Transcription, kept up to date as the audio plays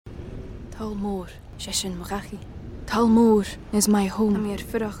Talmor, Sheshin Morachi. Talmor is my home.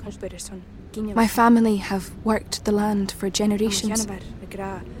 My family have worked the land for generations.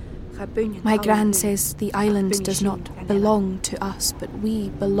 My gran says the island does not belong to us, but we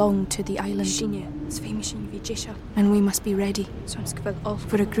belong to the island. And we must be ready,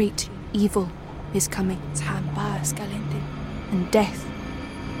 for a great evil is coming, and death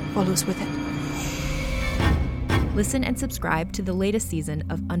follows with it. Listen and subscribe to the latest season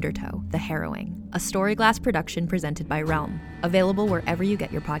of Undertow, The Harrowing, a Storyglass production presented by Realm, available wherever you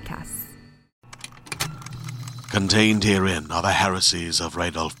get your podcasts. Contained herein are the heresies of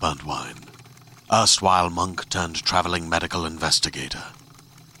Radolf Burntwine, erstwhile monk turned traveling medical investigator.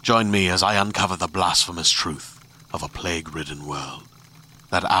 Join me as I uncover the blasphemous truth of a plague-ridden world,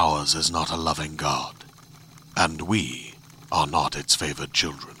 that ours is not a loving God, and we are not its favored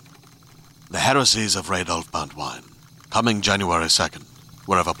children. The Heresies of Radolf Burntwine, coming January 2nd,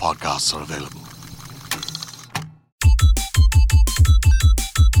 wherever podcasts are available.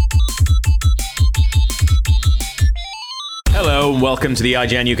 Hello and welcome to the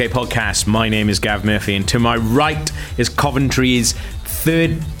IGN UK podcast. My name is Gav Murphy and to my right is Coventry's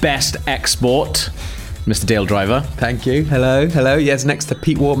third best export, Mr. Dale Driver. Thank you. Hello. Yes, next to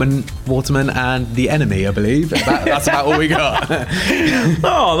Pete Waterman and The Enemy, I believe. That's about all we got.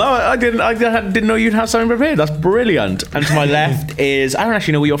 I didn't know you'd have something prepared. That's brilliant. And to my left is, I don't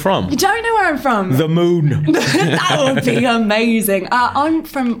actually know where you're from. You don't know where I'm from? The moon. That would be amazing. I'm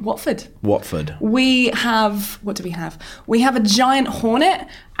from Watford. Watford. We have, what do we have? We have a giant hornet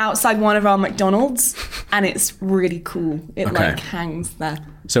outside one of our McDonald's, and it's really cool. It hangs there.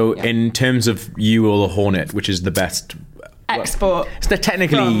 So in terms of you or the hornet, which is the best export? So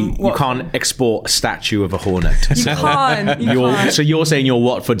technically, you can't export a statue of a hornet. You can't. So you're saying you're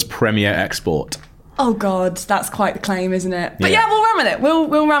Watford's premier export? Oh God, that's quite the claim, isn't it? But yeah, we'll run with it.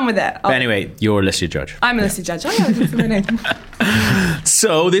 We'll run with it. But anyway, you're a listed judge. I'm a listed judge. Oh yeah, that's my name.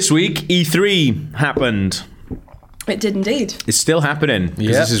 So this week, E3 happened. It did indeed. It's still happening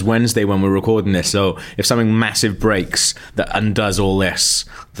because this is Wednesday when we're recording this. So if something massive breaks that undoes all this,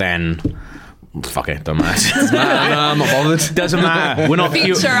 then fuck it, don't matter. No, I'm not bothered. Doesn't matter. We're not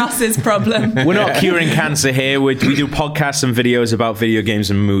feature us's problem. We're not curing cancer here. We do podcasts and videos about video games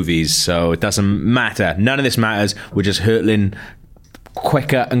and movies, so it doesn't matter. None of this matters. We're just hurtling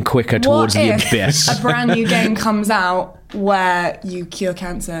quicker and quicker towards the abyss. A brand new game comes out where you cure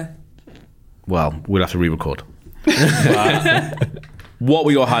cancer. Well, we'll have to re-record. What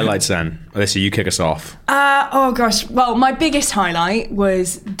were your highlights then? Alyssa, you kick us off. Oh gosh, well, my biggest highlight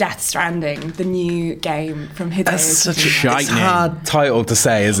was Death Stranding, the new game from Hideo Kojima. That's such a hard title to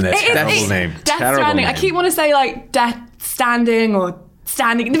say, isn't it? Terrible name. Death Stranding. I keep wanting to say like Death Standing or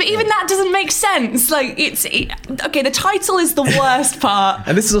Standing, but even that doesn't make sense. Like okay, the title is the worst part.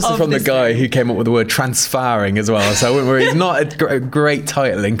 And this is also from the guy who came up with the word transferring as well. So I wouldn't worry. It's not a great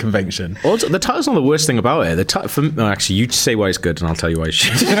titling convention. Also, the title's not the worst thing about it. Actually, you say why it's good, and I'll tell you why it's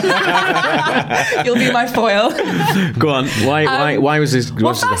shit. You'll be my foil. Go on. Why was this?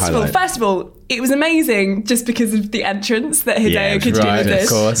 Well, first of all, it was amazing just because of the entrance that Hideo could do with this.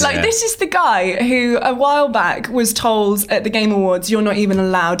 Course, this is the guy who a while back was told at the Game Awards, you're not even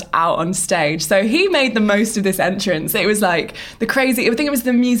allowed out on stage. So he made the most of this entrance. It was like the crazy, I think it was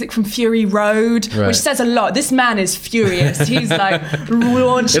the music from Fury Road, which says a lot. This man is furious. He's like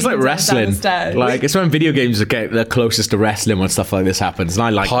launching It's like wrestling. down the stairs. Like, it's when video games get the closest to wrestling when stuff like this happens. And I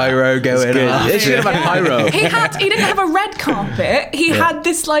like pyro going on. It's good about pyro. He didn't have a red carpet. He had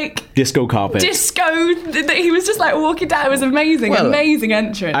this like disco carpet. Disco that he was just like walking down. It was amazing. Amazing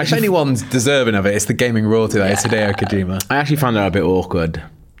entrance. If anyone's deserving of it, it's the gaming royalty that is Hideo Kojima. I actually found that a bit awkward.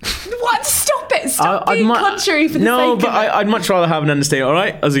 What? Stop it. Stop being contrary for the sake No, but of it. I'd much rather have an understatement. All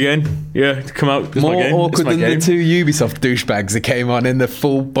right, how's it going? Yeah, come out. More awkward than the two Ubisoft douchebags that came on in the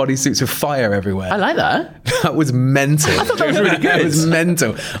full bodysuits with fire everywhere. I like that. That was mental. I thought that was really good. It was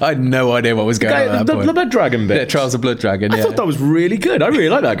mental. I had no idea what was going on at that point. The Blood Dragon bit. Yeah, Trials of Blood Dragon, I thought that was really good. I really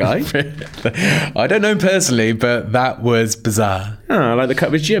like that guy. I don't know him personally, but that was bizarre. Oh, I like the cut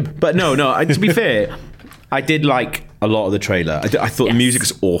of his jib. But no, to be fair, I did like a lot of the trailer. I thought the music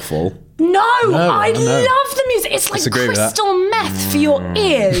was awful. No, I love the music. It's like crystal meth for your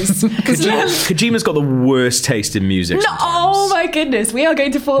ears. Kojima's got the worst taste in music. No, oh my goodness, we are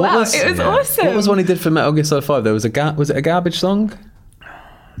going to fall out. It was awesome. What was one he did for Metal Gear Solid 5? There was was it a garbage song?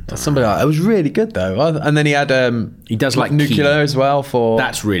 Somebody like that. It was really good though. And then he had he does like Nuclear as well for.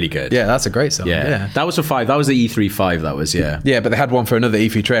 That's really good. Yeah, that's a great song. Yeah. That was for 5. That was the E3 5. That was Yeah, but they had one for another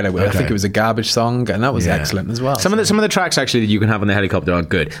E3 trailer where I think it was a garbage song, and that was excellent as well. Some of the tracks actually that you can have on the helicopter are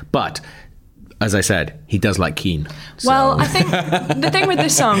good, but as I said, he does like Keen. Well, I think the thing with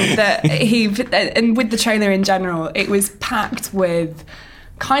this song that and with the trailer in general, it was packed with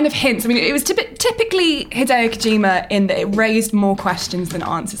kind of hints. I mean, it was typically Hideo Kojima in that it raised more questions than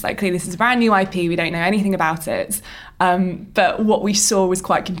answers. Like, clearly, this is a brand new IP. We don't know anything about it. But what we saw was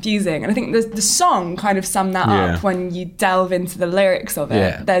quite confusing. And I think the song kind of summed that up when you delve into the lyrics of it.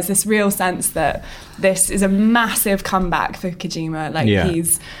 Yeah. There's this real sense that this is a massive comeback for Kojima. Like,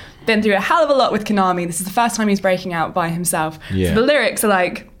 he's been through a hell of a lot with Konami. This is the first time he's breaking out by himself. Yeah. So the lyrics are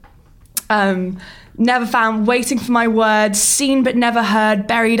like... never found, waiting for my words, seen but never heard,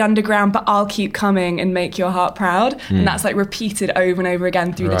 buried underground, but I'll keep coming and make your heart proud. And that's like repeated over and over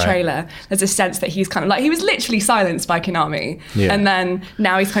again through the trailer. There's a sense that he's kind of like, he was literally silenced by Konami. Yeah. And then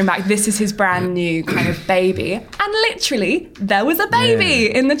now he's coming back. This is his brand new kind of baby. And literally, there was a baby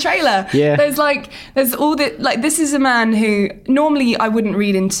in the trailer. Yeah. There's all the, like, this is a man who, normally I wouldn't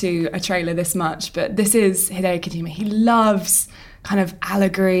read into a trailer this much, but this is Hideo Kojima. He loves kind of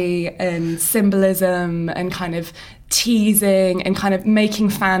allegory and symbolism and kind of teasing and kind of making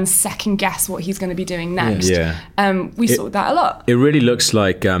fans second guess what he's going to be doing next. We saw that a lot. It really looks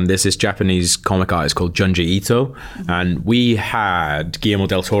like there's this Japanese comic artist called Junji Ito, and we had Guillermo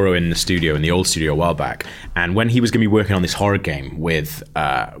del Toro in the studio, in the old studio a while back, and when he was going to be working on this horror game with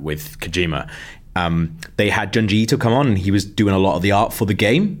Kojima, they had Junji Ito come on, and he was doing a lot of the art for the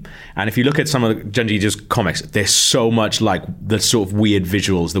game. And if you look at some of Junji Ito's comics, they're so much like the sort of weird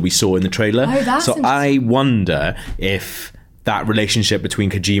visuals that we saw in the trailer. So I wonder if that relationship between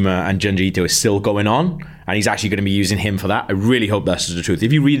Kojima and Junji Ito is still going on, and he's actually going to be using him for that. I really hope that's the truth.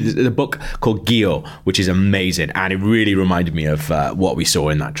 If you read the book called Gyo, which is amazing, and it really reminded me of what we saw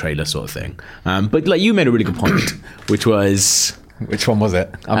in that trailer sort of thing. But like, you made a really good point, which was... Which one was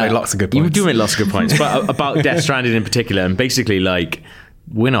it? I made lots of good points. You do make lots of good points, but about Death Stranding in particular, and basically, like,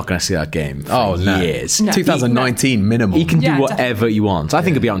 we're not going to see that game for years. No. 2019 minimum. He can do whatever he wants. I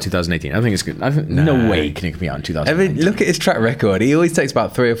think it'll be out in 2018. I think it's good. No way can it be out in 2018. Look at his track record. He always takes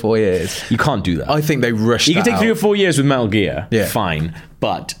about 3 or 4 years. You can't do that. I think they rushed You can take out. 3 or 4 years with Metal Gear, fine,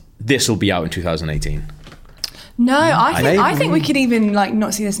 but this will be out in 2018. No, I think we could even like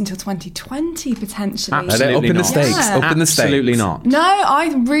not see this until 2020 potentially. Absolutely up in not. the stakes. Yeah. Up in the stakes. Absolutely not. No,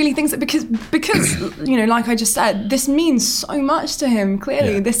 I really think so because you know, like I just said, this means so much to him.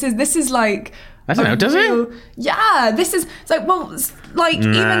 Clearly, this is like. I don't know, does it? Yeah, this is it's like, well, it's like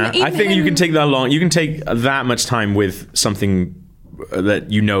even I think you can take that long. You can take that much time with something that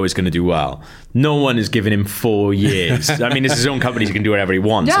you know is going to do well. No one is giving him 4 years. I mean, it's his own company, so he can do whatever he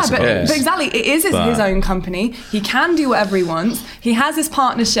wants. Yeah, but exactly, it is his own company. He can do whatever he wants. He has this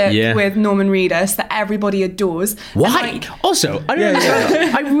partnership with Norman Reedus that everybody adores. Why? Also, I don't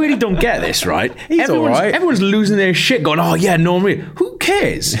understand. I really don't get this, right? Everyone's losing their shit going, oh yeah, Norman Reedus. Who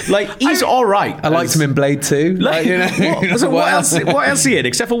cares? Like, he's all right. I liked him in Blade 2. Like, you know, what else he had,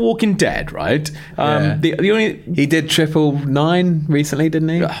 except for Walking Dead, right? The only... He did 999 recently, didn't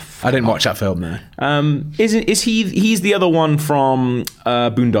he? I didn't watch that film though. Is he? He's the other one from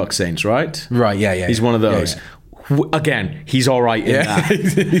Boondock Saints, right? Right. Yeah. He's one of those. Again, he's all right in that.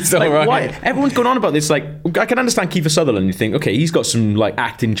 He's all right. Why? Everyone's going on about this. Like, I can understand Kiefer Sutherland. You think, okay, he's got some like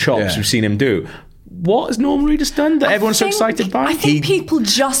acting chops. We've seen him do. What has Norman Reedus done that everyone's so excited by? I think people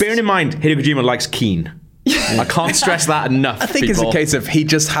just... Bearing in mind, Hideo Kojima likes Keen. I can't stress that enough. I think it's a case of he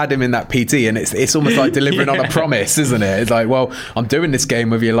just had him in that PT, and it's almost like delivering on a promise, isn't it? It's like, well, I'm doing this game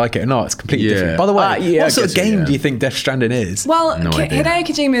whether you like it or not. It's completely different. By the way, what sort of game do you think Death Stranding is? Well, Hideo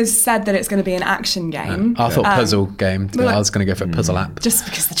Kojima has said that it's going to be an action game. I thought puzzle game. I was going to go for a puzzle app. Just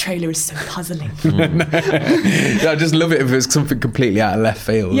because the trailer is so puzzling. I just love it if it was something completely out of left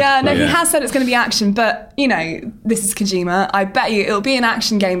field. Yeah, no, he has said it's going to be action, but, you know, this is Kojima. I bet you it'll be an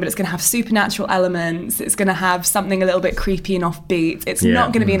action game, but it's going to have supernatural elements. It's going to have something a little bit creepy and offbeat. It's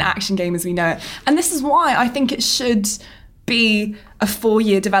not going to be an action game as we know it. And this is why I think it should be a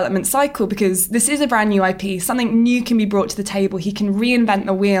 4-year development cycle, because this is a brand new IP. Something new can be brought to the table. He can reinvent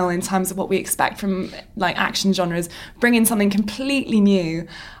the wheel in terms of what we expect from like action genres, bring in something completely new.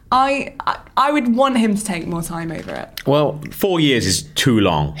 I would want him to take more time over it. Well, 4 years is too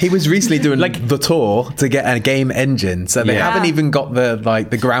long. He was recently doing like the tour to get a game engine, so they haven't even got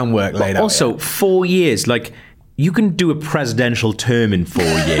the groundwork laid out. Also, 4 years, like, you can do a presidential term in 4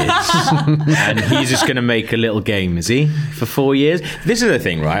 years. And he's just going to make a little game, is he? For 4 years? This is the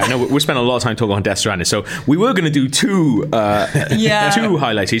thing, right? I know we spent a lot of time talking on Death Stranding, so we were going to do two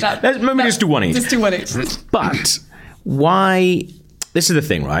highlights each. Maybe just do one each. Just do one each. But why... This is the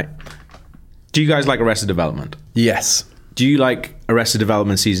thing, right? Do you guys like Arrested Development? Yes. Do you like Arrested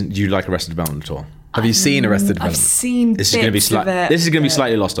Development season? Do you like Arrested Development at all? Have you seen Arrested Development? I've seen This is going to be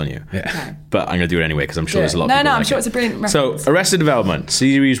slightly lost on you. Yeah. Okay. But I'm going to do it anyway because I'm sure there's a lot of No, people I'm like sure it. it's a brilliant reference. So, Arrested Development,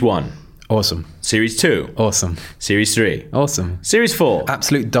 Series 1, Awesome. Series 2, Awesome. Series 3, Awesome. Series 4.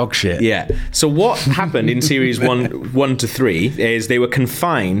 Absolute dog shit. Yeah. So what happened in Series 1 to 3 is they were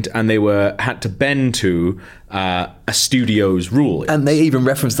confined and they had to bend to a studio's rule. And they even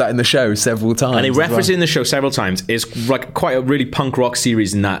referenced that in the show several times. And they reference it in the show several times. It's like quite a really punk rock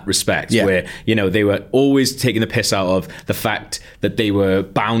series in that respect, where, you know, they were always taking the piss out of the fact that they were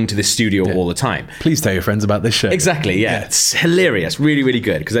bound to the studio all the time. Please tell your friends about this show. Exactly, yeah. It's hilarious. Really, really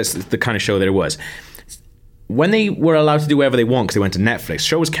good, because that's the kind of show that it was. When they were allowed to do whatever they want, because they went to Netflix, the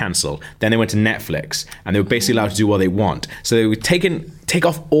show was cancelled, then they went to Netflix, and they were basically allowed to do what they want. So they would take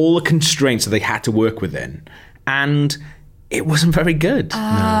off all the constraints that they had to work within, and it wasn't very good.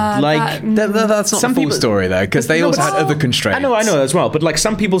 That's not the full story, though, because they also had other constraints. I know as well, but like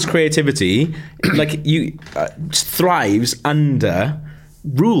some people's creativity, like you thrives under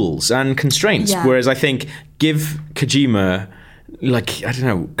rules and constraints, whereas I think give Kojima, like, I don't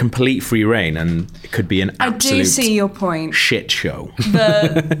know, complete free reign, and it could be an absolute, I do see your point, shit show.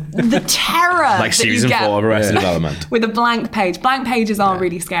 The terror like season 4 of Arrested Development with a blank pages are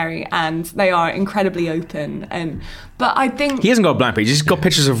really scary, and they are incredibly open. But I think he hasn't got a blank page. He's got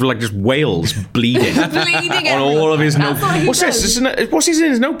pictures of like just whales bleeding on all of his notebooks. What's this? What's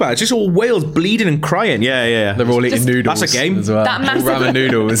in his notepad? It's just all whales bleeding and crying. Yeah. They're all eating noodles. That's a game as well. That massive ramen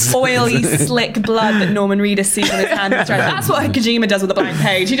noodles, oily, slick blood that Norman Reedus sees on his hand. That's what Kojima does with a blank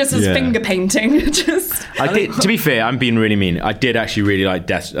page. He just does finger painting. To be fair, I'm being really mean. I did actually really like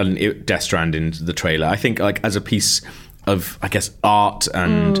Death Stranding, the trailer. I think like as a piece of, I guess, art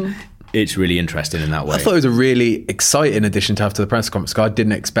and. It's really interesting in that way. I thought it was a really exciting addition to have to the press conference. I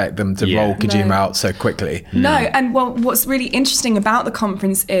didn't expect them to roll Kojima out so quickly. No, and what's really interesting about the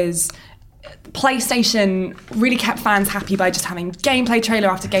conference is PlayStation really kept fans happy by just having gameplay trailer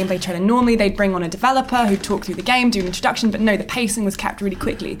after gameplay trailer. Normally they'd bring on a developer who'd talk through the game, do an introduction, but no, the pacing was kept really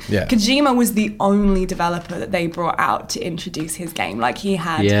quickly. Yeah. Kojima was the only developer that they brought out to introduce his game. Like, he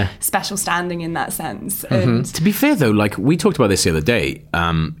had special standing in that sense. And to be fair though, like we talked about this the other day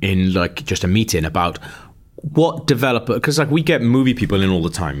in like just a meeting about what developer, because like we get movie people in all the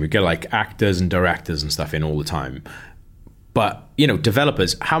time. We get like actors and directors and stuff in all the time. But, you know,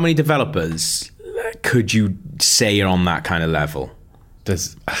 developers, how many developers could you say are on that kind of level?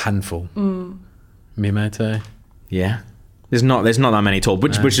 There's a handful. Miyamoto. Yeah. There's not that many at all,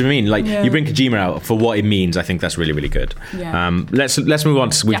 which I mean, like, you bring Kojima out for what it means. I think that's really, really good. Yeah. Let's move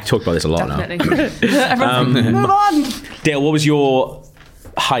on. We've talked about this a lot now. Move on. Dale, what was your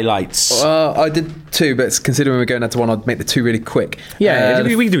highlights? I did 2, but considering we're going out to 1, I'd make the 2 really quick. Yeah,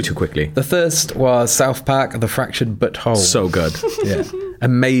 we can do 2 quickly. The first was South Park, The Fractured But Whole. So good. Yeah.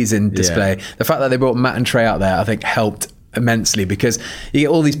 Amazing display. Yeah. The fact that they brought Matt and Trey out there, I think, helped immensely, because you get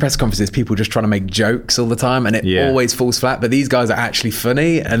all these press conferences, people just trying to make jokes all the time, and it always falls flat. But these guys are actually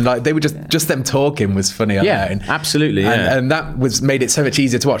funny, and like they were just them talking was funny. Absolutely. And that made it so much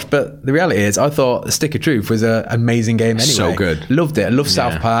easier to watch. But the reality is, I thought The Stick of Truth was an amazing game anyway. So good. Loved it. I loved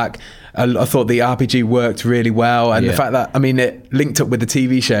South Park. I thought the RPG worked really well, and the fact that, I mean, it linked up with the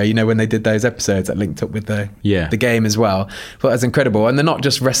TV show, you know, when they did those episodes, that linked up with the game as well. I thought that was incredible. And they're not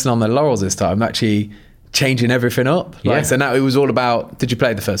just resting on their laurels this time, they're actually changing everything up. So now it was all about, did you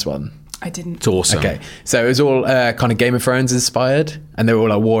play the first one? I didn't. It's awesome. Okay, so it was all kind of Game of Thrones inspired, and they were all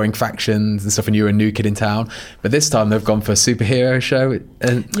like warring factions and stuff, and you were a new kid in town. But this time they've gone for a superhero show,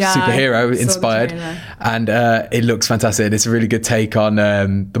 superhero inspired, and it looks fantastic. It's a really good take on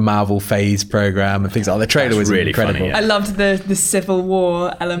the Marvel Phase program and things like that. The trailer was really incredible. Funny, I loved the Civil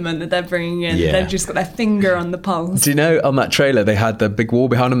War element that they're bringing in. They've just got their finger on the pulse. Do you know, on that trailer they had the big wall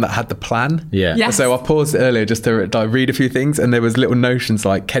behind them that had the plan? Yes. So I paused it earlier just to read a few things, and there was little notions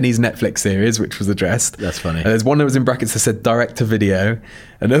like Kenny's Netflix series, which was addressed. That's funny. And there's one that was in brackets that said direct to video.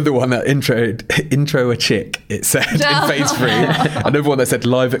 Another one that intro a chick, it said, in Phase 3. Another one that said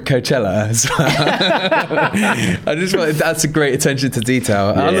live at Coachella. So I just thought that's a great attention to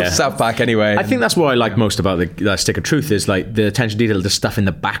detail. I love South Park anyway. I think that's what I like most about the Stick of Truth is like the attention to detail, the stuff in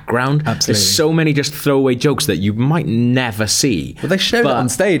the background. Absolutely. There's so many just throwaway jokes that you might never see. Well, they showed it on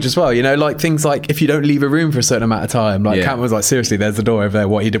stage as well, you know, like things like if you don't leave a room for a certain amount of time, like Cameron was like, seriously, there's the door over there,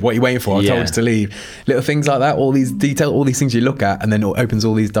 what are you waiting for? I told you to leave. Little things like that, all these detail, all these things you look at, and then it opens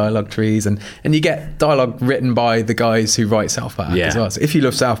all these dialogue trees, and you get dialogue written by the guys who write South Park as well. So if you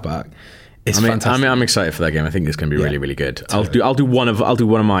love South Park, it's fantastic. I'm excited for that game. I think it's going to be really, really good. Totally. I'll do one of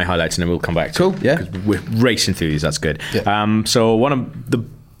my highlights, and then we'll come back to it. Yeah, we're racing through these. That's good. Yeah. So one of the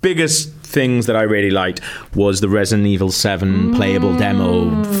biggest things that I really liked was the Resident Evil 7 playable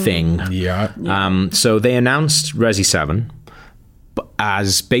demo thing. Yeah. So they announced Resi 7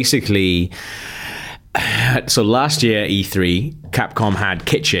 as basically... So last year E3, Capcom had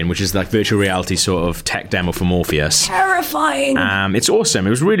Kitchen, which is like virtual reality sort of tech demo for Morpheus. Terrifying. It's awesome. It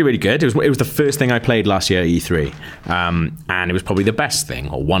was really, really good. It was the first thing I played last year at E3, and it was probably the best thing,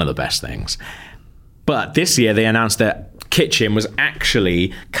 or one of the best things. But this year they announced that Kitchen was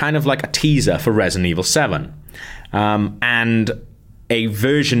actually kind of like a teaser for Resident Evil 7, and a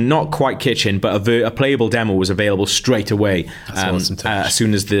version, not quite Kitchen, but a playable demo was available straight away awesome as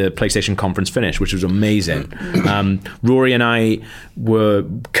soon as the PlayStation conference finished, which was amazing. Rory and I were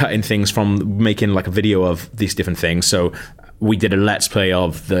cutting things from making like a video of these different things. So we did a let's play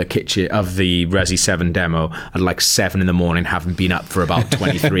of the Resi 7 demo at like 7 a.m, having been up for about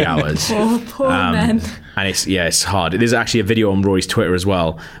 23 hours. Poor men. And it's hard. There's actually a video on Rory's Twitter as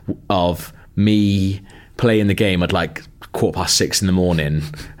well of me playing the game at like 6:15 a.m,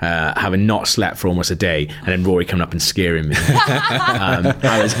 having not slept for almost a day, and then Rory coming up and scaring me.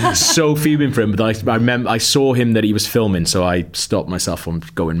 I was so fuming for him, but I remember I saw him that he was filming, so I stopped myself from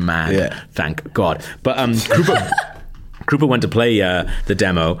going mad. Yeah. Thank God. But Krupa went to play the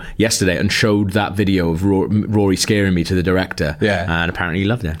demo yesterday and showed that video of Rory scaring me to the director. Yeah. And apparently he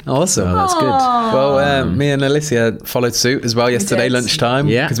loved it. Awesome. So that's good. Well, me and Alicia followed suit as well yesterday did. lunchtime.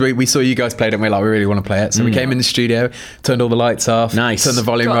 Yeah. Because we saw you guys played it and we were like, we really want to play it. So we came in the studio, turned all the lights off, Nice. turned the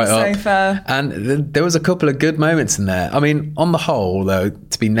volume Got right a up. sofa. And there was a couple of good moments in there. I mean, on the whole, though,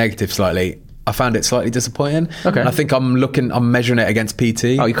 to be negative slightly, I found it slightly disappointing. Okay. And I think I'm measuring it against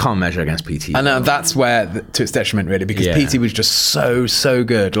PT. Oh, you can't measure against PT. And that's where, to its detriment, really, because Yeah. PT was just so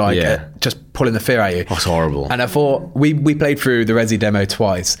good, like just pulling the fear out of you. That's horrible. And I thought, we played through the Resi demo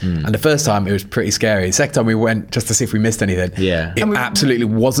twice, and the first time it was pretty scary. The second time we went just to see if we missed anything. Yeah. It absolutely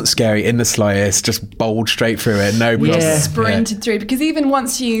wasn't scary in the slightest, just bowled straight through it, no We problem. just sprinted through, because even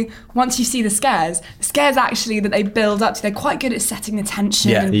once you see the scares actually that they build up to, they're quite good at setting the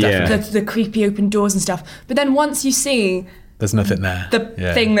tension Yeah, and definitely. the creepy open doors and stuff. But then once you see There's nothing there. the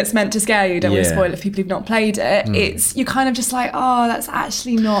thing that's meant to scare you, don't want to Yeah. spoil it for people who've not played it, you're kind of just like, oh, that's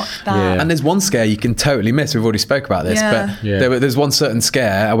actually not that. Yeah. And there's one scare you can totally miss. We've already spoke about this, Yeah. but there's one certain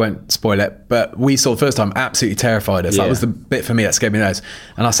scare, I won't spoil it, but we saw the first time absolutely terrified us. Yeah. That was the bit for me that scared me the most.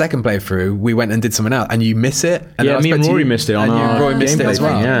 And our second playthrough, we went and did something else, and you miss it. And Yeah, then I me and spoke to Rory you, missed it on and you and our Rory missed it gameplay as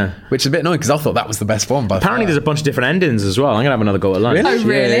well. thing, yeah. Which is a bit annoying because I thought that was the best one. Apparently there's a bunch of different endings as well. I'm going to have another go at lunch. Really? Oh,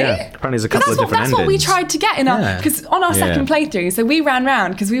 really? Yeah. Apparently there's a couple of different That's what we endings. tried to get in our, Yeah. because on our second playthrough, so we ran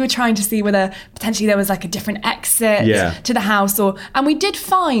round because we were trying to see whether potentially there was like a different exit Yeah. to the house, and we did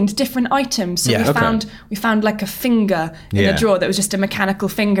find different items. So Yeah, okay. we found like a finger in Yeah. a drawer that was just a mechanical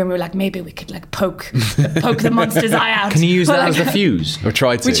finger, and we were like, maybe we could like poke the monster's eye out. Can you use But, that like, as the fuse? We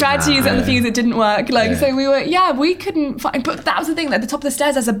tried to. We tried to use it on the fuse, it didn't work. Like, Yeah. so we couldn't find, but that was the thing, at the top of the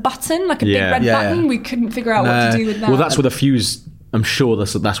stairs there's a button, like a Yeah. big red Yeah. button. We couldn't figure out what No. to do with that. Well, that's what the fuse... I'm sure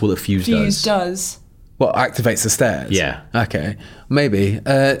that's what the fuse fuse does. does. What activates the stairs? Yeah. Okay. Maybe.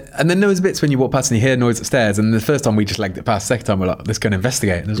 And then there was bits when you walk past and you hear noise upstairs, and the first time we just legged it past. The second time we're like, let's go and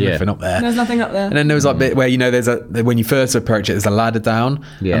investigate. And there's Yeah. nothing up there. There's nothing up there. And then there was like a bit where when you first approach it, there's a ladder down.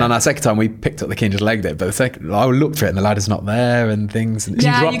 Yeah. And on our second time we picked up the key and just legged it. But the second I looked for it and the ladder's not there and things. And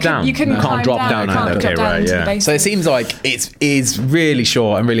drop down? You couldn't No. Can't climb drop down. down You can't either. drop Okay, down right, into the yeah. basement. So it seems like it is really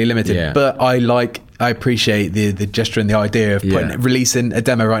short and really limited. Yeah. But I appreciate the gesture and the idea of releasing a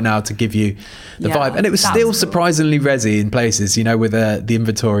demo right now to give you the Yeah, vibe. And it was that still was cool. surprisingly resi in places, with the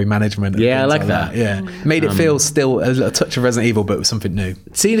inventory management. And Yeah, I things like that. Yeah. Made it feel still a touch of Resident Evil, but with something new.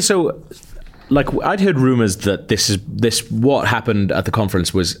 See, so like I'd heard rumors that this what happened at the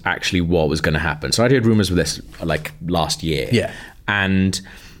conference was actually what was going to happen. So I'd heard rumors of this like last year. Yeah. And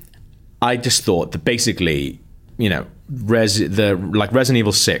I just thought that basically, Resident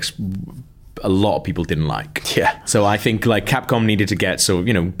Evil 6, a lot of people didn't like. Yeah. So I think like Capcom needed to get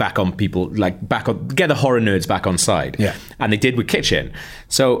back on people, get the horror nerds back on side. Yeah. And they did with Kitchen.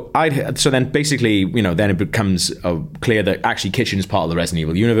 So then basically, then it becomes clear that actually Kitchen is part of the Resident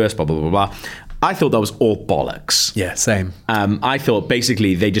Evil universe, blah, blah, blah, blah. I thought that was all bollocks. Yeah, same. I thought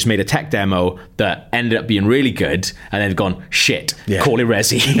basically they just made a tech demo that ended up being really good and then gone, shit, call it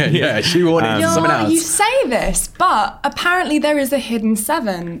Resi. Yeah, she wanted something else. You say this, but apparently there is a hidden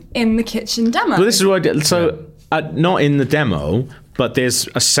 7 in the Kitchen demo. Well, this is what I did. So, not in the demo, but there's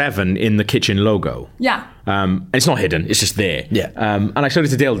a 7 in the Kitchen logo. Yeah. And it's not hidden; it's just there. Yeah. And I showed it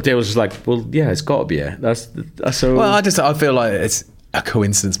to Dale. Dale was just like, "Well, yeah, it's got to be it." That's so. Well, I feel like it's a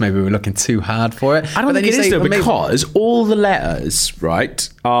coincidence. Maybe we were looking too hard for it. I don't think it is though, because all the letters, right,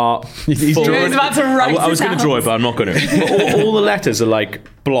 are. He was about to write I was it going to out. draw it, but I'm not going to. all the letters are like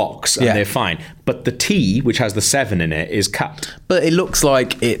blocks and they're fine. But the T, which has the 7 in it, is cut. But it looks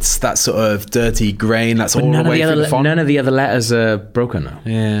like it's that sort of dirty grain that's all the way through the font. None of the other letters are broken though.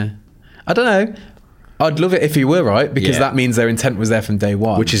 Yeah. I don't know. I'd love it if you were right, because that means their intent was there from day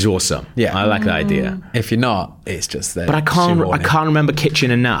one. Which is awesome. Yeah. I like that idea. If you're not, it's just there. But I can't remember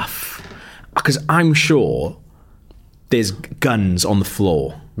Kitchen enough, because I'm sure there's guns on the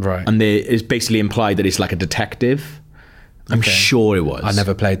floor. Right. And it's basically implied that it's like a detective. I'm sure it was. I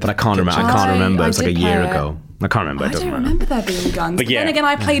never played, but I can't remember. I can't remember. It was like a year ago. I can't remember. I don't remember there being guns. But then again,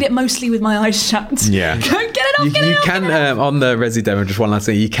 I played it mostly with my eyes shut. Yeah. Get it off, you can, on the Resi demo, just one last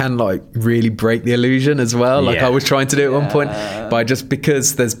thing, you can like really break the illusion as well. Like I was trying to do at one point, but just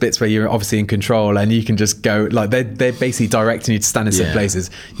because there's bits where you're obviously in control and you can just go, like they're basically directing you to stand in certain places.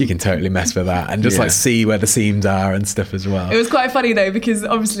 You can totally mess with that and just like see where the seams are and stuff as well. It was quite funny though, because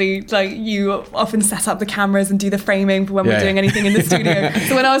obviously like you often set up the cameras and do the framing for when we're doing anything in the studio.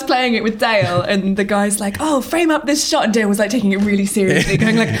 So when I was playing it with Dale and the guy's like, oh, frame up this shot, and Dale was like taking it really seriously,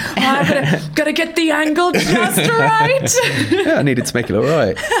 going like, oh, I've got to get the angle just right. I needed to make it look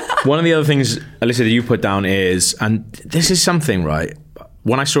right. One of the other things, Alyssa, that you put down is, and this is something, right?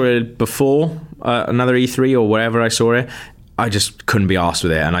 When I saw it before another E3 or wherever I saw it, I just couldn't be arsed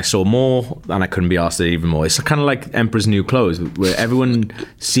with it, and I saw more and I couldn't be arsed with it even more. It's kind of like Emperor's New Clothes, where everyone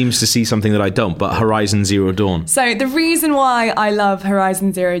seems to see something that I don't, but Horizon Zero Dawn. So the reason why I love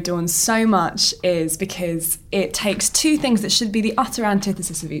Horizon Zero Dawn so much is because it takes two things that should be the utter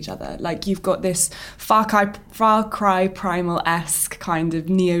antithesis of each other. Like you've got this Far Cry Primal-esque kind of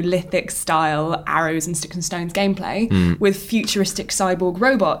Neolithic style arrows and sticks and stones gameplay with futuristic cyborg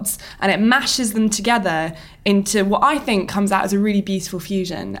robots, and it mashes them together into what I think comes out as a really beautiful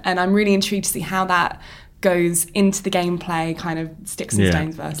fusion. And I'm really intrigued to see how that goes into the gameplay, kind of sticks and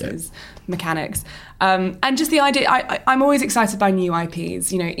stones versus mechanics. And just the idea, I'm always excited by new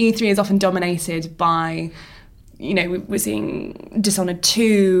IPs. You know, E3 is often dominated by, you know, we're seeing Dishonored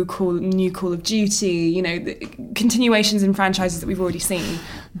 2, new Call of Duty, you know, the continuations in franchises that we've already seen.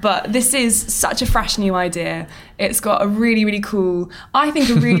 But this is such a fresh new idea. It's got a really, really cool, I think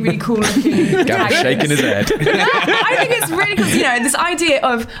a really, really cool looking... Gary's shaking his head. I think it's really cool, you know, this idea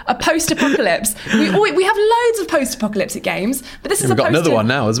of a post-apocalypse. We have loads of post-apocalyptic games, but this is We've got another one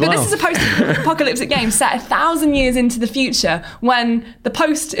now as well. But this is a post-apocalyptic game set 1,000 years into the future when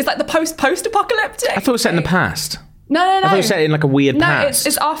it's like the post-apocalyptic. I thought it was set in the past. No. I thought it was set in like a weird past. No,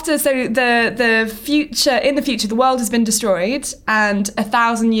 it's after. So the future. In the future, the world has been destroyed, and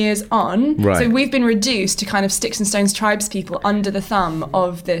 1,000 years on, so we've been reduced to kind of sticks and stones tribes people under the thumb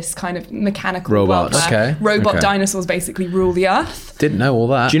of this kind of mechanical robots. world where robot dinosaurs basically rule the earth. Didn't know all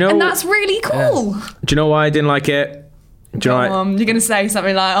that. Do you know? And that's really cool. Yeah. Do you know why I didn't like it? You're going to say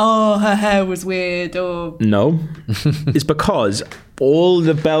something like, "Oh, her hair was weird," or no, it's because all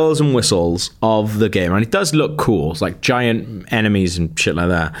the bells and whistles of the game, and it does look cool. It's like giant enemies and shit like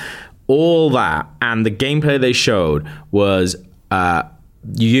that. All that, and the gameplay they showed was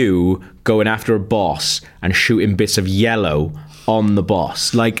you going after a boss and shooting bits of yellow on the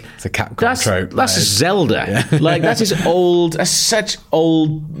boss. Like it's a Capcom trope. That's Zelda. Yeah. Like that's such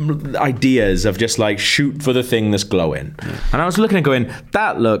old ideas of just like shoot for the thing that's glowing. Yeah. And I was looking at going,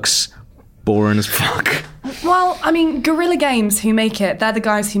 that looks boring as fuck. Well, I mean, Guerrilla Games, who make it, they're the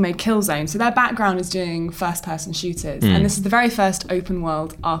guys who made Killzone. So their background is doing first-person shooters. And this is the very first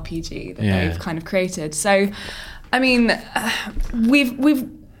open-world RPG that they've kind of created. So, I mean, we've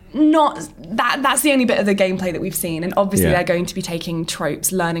not... That's the only bit of the gameplay that we've seen. And obviously they're going to be taking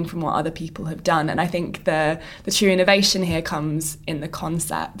tropes, learning from what other people have done. And I think the true innovation here comes in the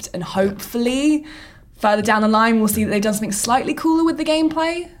concept. And hopefully, further down the line, we'll see that they've done something slightly cooler with the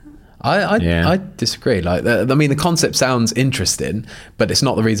gameplay. I disagree. Like, I mean, the concept sounds interesting, but it's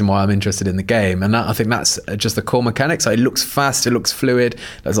not the reason why I'm interested in the game. And I think that's just the core mechanics. Like, it looks fast, it looks fluid.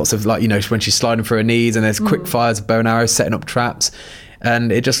 There's lots of, like, you know, when she's sliding through her knees, and there's quick fires, bow and arrows, setting up traps.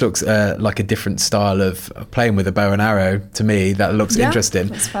 And it just looks like a different style of playing with a bow and arrow to me. That looks interesting.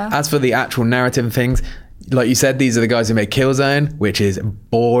 That's fair. As for the actual narrative and things, like you said, these are the guys who made Killzone, which is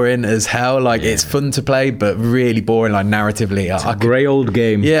boring as hell. Like, it's fun to play, but really boring, like, narratively. It's a grey old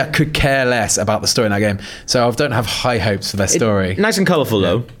game. Yeah, could care less about the story in that game. So I don't have high hopes for their story. Nice and colourful,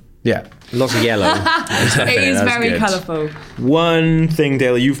 though. Yeah. Lots of yellow. It is very colourful. One thing,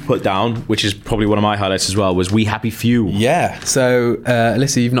 Dale, you've put down, which is probably one of my highlights as well, was We Happy Few. Yeah. So,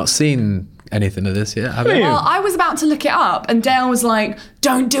 Alyssa, you've not seen anything of this yet, have you? Well, I was about to look it up, and Dale was like,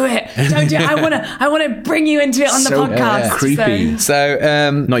 "Don't do it! Don't do it! I want to bring you into it on the podcast." Creepy.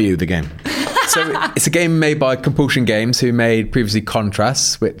 So, not you, the game. So it's a game made by Compulsion Games, who made previously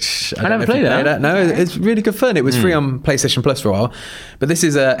Contrasts, which I never played that. No, it's really good fun. It was free on PlayStation Plus for a while, but this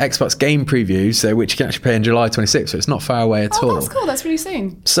is a Xbox game preview, so which you can actually play in July 26th. So it's not far away at all. Oh, that's cool. That's really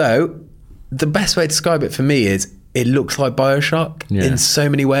soon. So the best way to describe it for me is it looks like BioShock in so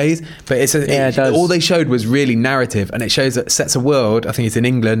many ways, but it does. All they showed was really narrative, and it sets a world. I think it's in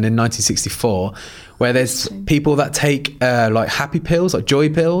England in 1964, where there's people that take like happy pills, like joy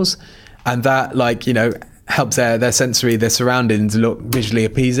pills. And that, like, you know, helps their sensory, their surroundings look visually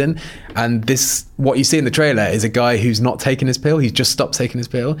appeasing. And what you see in the trailer is a guy who's not taking his pill. He's just stopped taking his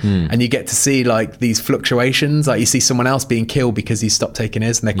pill. And you get to see, like, these fluctuations. Like, you see someone else being killed because he's stopped taking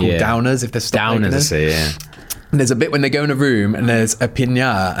his, and they're called downers if they're stopped taking his. And there's a bit when they go in a room and there's a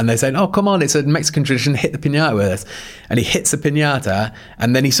piñata, and they're saying, "Oh, come on, it's a Mexican tradition, hit the piñata with us." And he hits the piñata,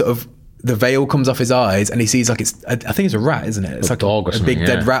 and then he sort of, the veil comes off his eyes, and he sees, like, I think it's a rat, isn't it? It's like dog or something, big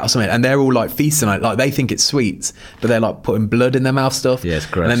dead rat or something, and they're all like feasting on it, like they think it's sweets, but they're like putting blood in their mouth stuff. Yeah, it's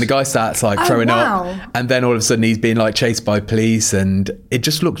gross. And then the guy starts like throwing up, and then all of a sudden he's being like chased by police, and it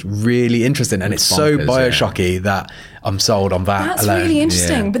just looks really interesting, and it's so BioShocky that I'm sold on that. That's alone. really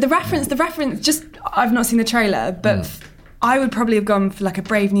interesting. But the reference, just, I've not seen the trailer, but I would probably have gone for like a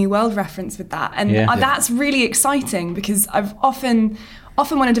Brave New World reference with that, and that's really exciting, because I've often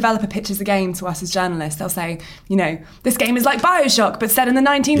when a developer pitches a game to us as journalists, they'll say, you know, this game is like BioShock, but set in the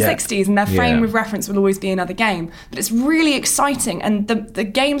 1960s, and their frame of reference will always be another game. But it's really exciting, and the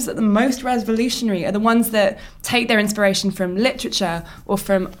games that are the most revolutionary are the ones that take their inspiration from literature or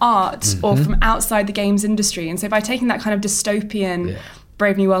from art or from outside the games industry. And so by taking that kind of dystopian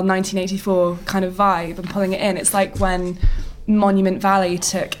Brave New World 1984 kind of vibe and pulling it in, it's like when Monument Valley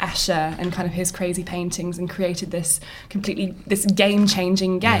took Escher and kind of his crazy paintings and created this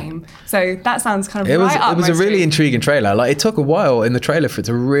game-changing game. So that sounds kind of right up. It was a really intriguing trailer. Like, it took a while in the trailer for it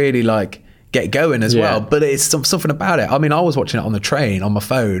to really like get going as well. But it's something about it. I mean, I was watching it on the train on my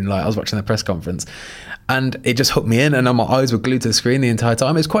phone. Like, I was watching the press conference, and it just hooked me in, and my eyes were glued to the screen the entire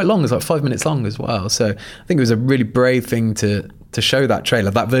time. It was quite long. It was like 5 minutes long as well. So I think it was a really brave thing to show that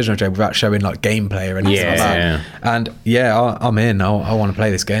trailer, that version of the trailer, without showing like gameplay or anything like that. And I'm in. I want to play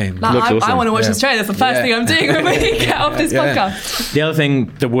this game. Like, I want to watch this trailer. That's the first thing I'm doing when we get off this podcast. The other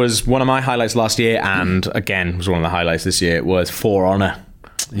thing that was one of my highlights last year, and again was one of the highlights this year, was For Honor,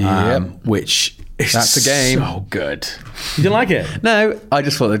 which is that's a game. So good. You didn't like it? No, I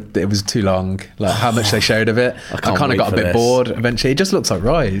just thought that it was too long. Like how much they showed of it, I kind of got a bit bored. Eventually, it just looks like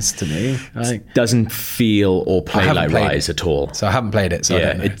Rise to me. Like, it doesn't feel or play like Rise at all. So I haven't played it. So I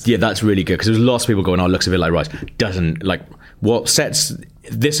don't know. That's really good, because there's lots of people going, "Oh, it looks a bit like Rise." Doesn't. Like, what sets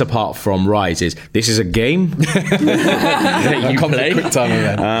this apart from Rise is this is a game that you play,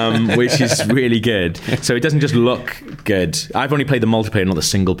 which is really good. So it doesn't just look good. I've only played the multiplayer, not the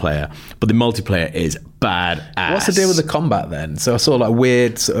single player, but the multiplayer is badass. What's the deal with the combat then? So I saw like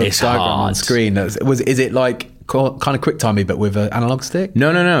weird sort of diagram on screen. Is it like kind of quick timey but with an analog stick?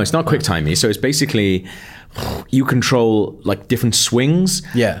 No, it's not quick timey. So it's basically, you control like different swings.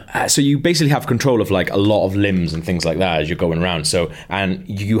 So you basically have control of like a lot of limbs and things like that as you're going around. So, and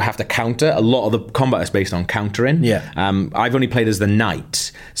you have to counter. A lot of the combat is based on countering. I've only played as the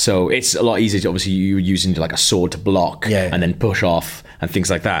knight, so it's a lot easier. Obviously, you're using like a sword to block and then push off and things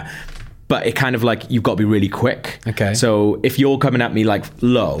like that. But it kind of like, you've got to be really quick. Okay. So if you're coming at me like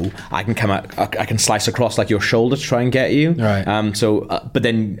low, I can slice across like your shoulder to try and get you. Right. But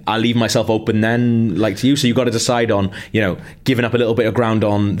then I leave myself open then like to you. So you've got to decide on, giving up a little bit of ground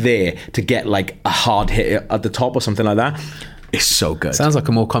on there to get like a hard hit at the top or something like that. It's so good. Sounds like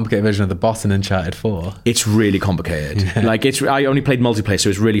a more complicated version of the boss in Uncharted 4. It's really complicated. Like I only played multiplayer, so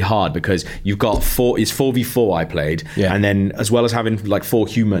it's really hard because you've got it's 4v4 I played, and then as well as having like 4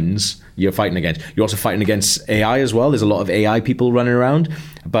 humans you're fighting against, you're also fighting against AI as well. There's a lot of AI people running around,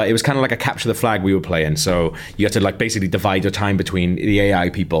 but it was kind of like a capture the flag we were playing. So you have to like basically divide your time between the AI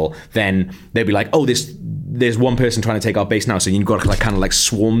people. Then they'd be like, oh, there's one person trying to take our base now, so you've got to like kind of like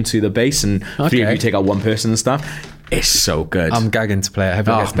swarm to the base, and 3 of you take out one person and stuff. It's so good. I'm gagging to play it. I hope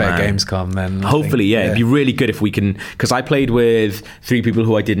I get to play at Gamescom then. Hopefully, it'd be really good if we can, because I played with 3 people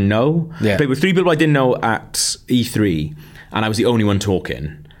who I didn't know. I played with 3 people I didn't know at E3, and I was the only one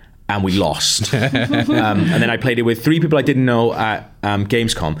talking, and we lost. And then I played it with 3 people I didn't know at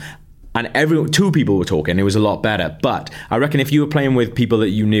Gamescom, and two people were talking, it was a lot better. But I reckon if you were playing with people that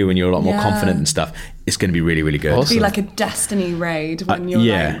you knew and you're a lot more confident and stuff, it's going to be really, really good. It'd be like a Destiny raid when you're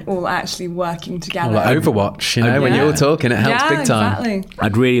like all actually working together. Like Overwatch, when you're all talking, it helps big time. Exactly.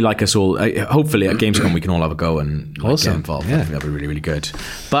 I'd really like us all, hopefully at Gamescom we can all have a go and get involved. I think that'd be really, really good.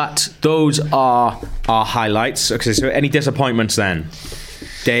 But those are our highlights. Okay, so any disappointments then?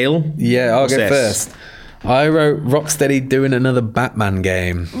 Dale? Yeah, I'll go first. I wrote Rocksteady doing another Batman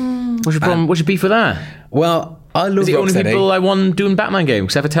game. What's your problem? What's your beef with that? Well, I love Rocksteady. Is it only people I want doing Batman games,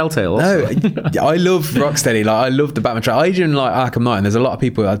 except for Telltale? Also? No, I love Rocksteady. Like, I love the Batman track. I even like Arkham Knight, and there's a lot of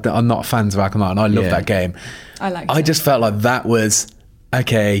people that are not fans of Arkham Knight, and I love that game. I just felt like that was,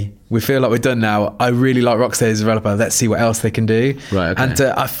 okay, we feel like we're done now. I really like Rocksteady as a developer. Let's see what else they can do. Right, okay. And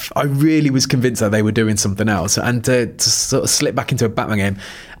I really was convinced that they were doing something else. And to sort of slip back into a Batman game,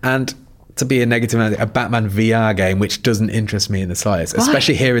 and to be a negative, a Batman VR game, which doesn't interest me in the slightest,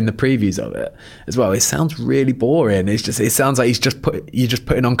 especially hearing the previews of it as well. It sounds really boring. It sounds like you're just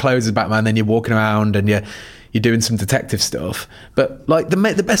putting on clothes as Batman, then you're walking around and you're doing some detective stuff. But like the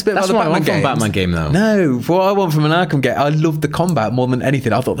best bit about the Batman game, though. No, what I want from an Arkham game, I love the combat more than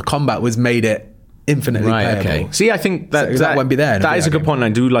anything. I thought the combat was made it infinitely playable. Okay. See, I think that won't be there. That is a good point. I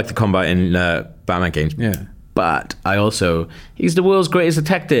do like the combat in Batman games. Yeah. But he's the world's greatest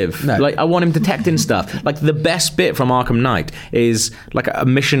detective. No. Like, I want him detecting stuff. Like, the best bit from Arkham Knight is like a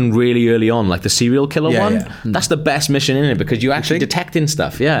mission really early on, like the serial killer one. Yeah. That's the best mission in it because you're actually detecting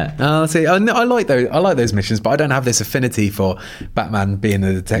stuff. Yeah. See, I like those. I like those missions, but I don't have this affinity for Batman being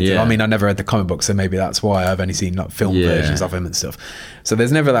a detective. Yeah. I mean, I never read the comic book, so maybe that's why I've only seen like film versions of him and stuff. So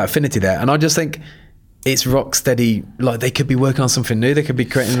there's never that affinity there, and I just think it's Rocksteady. Like, they could be working on something new. They could be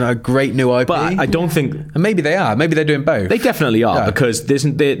creating a great new IP. But I don't think... And maybe they are. Maybe they're doing both. They definitely are, because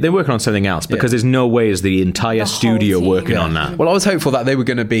they're working on something else, because there's no way is the entire studio working on that. Well, I was hopeful that they were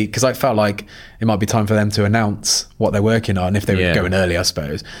going to be... Because I felt like it might be time for them to announce what they're working on, if they were going early, I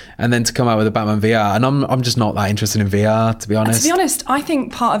suppose. And then to come out with a Batman VR. And I'm just not that interested in VR, to be honest. To be honest, I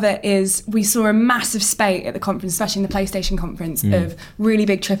think part of it is we saw a massive spate at the conference, especially in the PlayStation conference, of really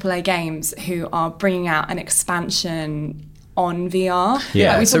big AAA games who are bringing out an expansion on VR.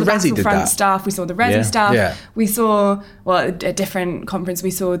 Yeah, like we saw the Resi did Battlefront that. stuff, we saw the Resi stuff, Yeah. we saw, at a different conference,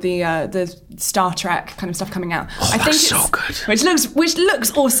 we saw the Star Trek kind of stuff coming out. I think it's so good. Which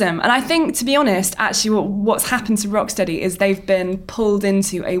looks awesome. And I think, to be honest, actually what's happened to Rocksteady is they've been pulled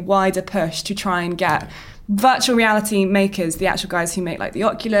into a wider push to try and get virtual reality makers, the actual guys who make like the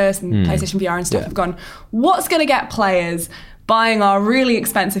Oculus and PlayStation VR and stuff, have gone, what's going to get players buying our really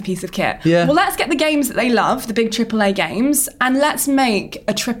expensive piece of kit? Yeah. Well, let's get the games that they love, the big AAA games, and let's make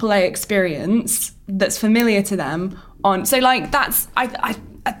a AAA experience that's familiar to them on. So like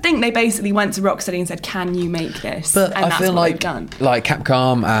I think they basically went to Rocksteady and said, can you make this? But and I feel like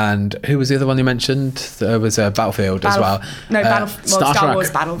Capcom, and who was the other one you mentioned? There was Battlefield as well. No, Star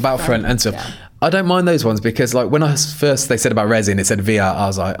Wars Battlefront and stuff. Yeah. I don't mind those ones because, like, when they said about Resi and it said VR, I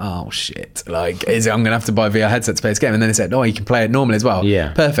was like, oh shit, like, I'm gonna have to buy a VR headset to play this game. And then it said, oh, you can play it normally as well.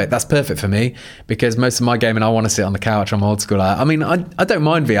 Yeah, perfect. That's perfect for me because most of my gaming, I want to sit on the couch. I'm old school. I mean, I don't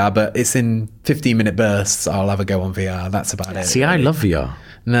mind VR, but it's in 15-minute bursts. I'll have a go on VR. That's about it. See, I love VR.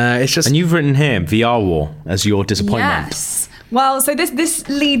 No, it's just... And you've written here VR War as your disappointment. Yes. Well, so this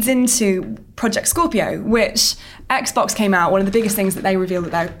leads into Project Scorpio, which Xbox came out. One of the biggest things that they revealed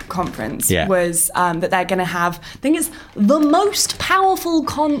at their conference was that they're going to have, I think it's the most powerful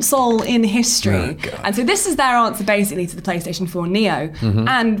console in history. Oh, and so this is their answer basically to the PlayStation 4 Neo.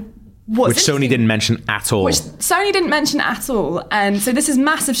 And which Sony didn't mention at all. And so this is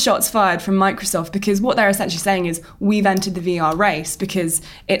massive shots fired from Microsoft, because what they're essentially saying is we've entered the VR race because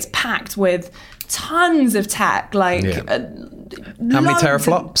it's packed with tons of tech, like how many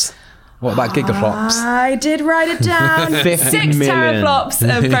teraflops? What about gigaflops? I did write it down. 6 teraflops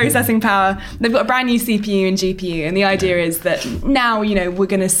of processing power. They've got a brand new CPU and GPU, and the idea is that now, we're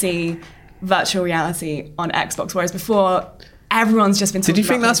going to see virtual reality on Xbox, whereas before everyone's just been talking about. Did you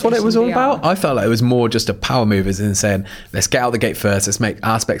think that's what it was all about? I felt like it was more just a power move, as in saying, let's get out the gate first, let's make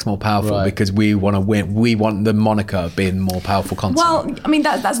our specs more powerful because we want to win. We want the moniker of being more powerful console. Well, I mean,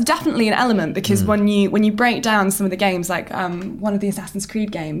 that's definitely an element, because when you break down some of the games, like one of the Assassin's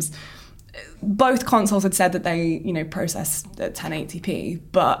Creed games, both consoles had said that they, process at 1080p,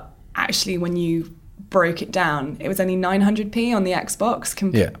 but actually when you broke it down, it was only 900p on the Xbox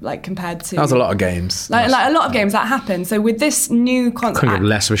compared to... That was a lot of games. Like a lot of games that happened. So with this new console... Couldn't give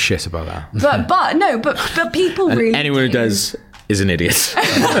less of a shit about that. But people really anyone who does is an idiot.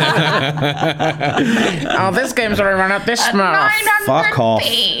 Oh, this game's only run at this much. Fuck off.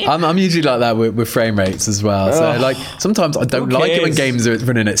 I'm usually like that with frame rates as well. So like sometimes I don't like it when games are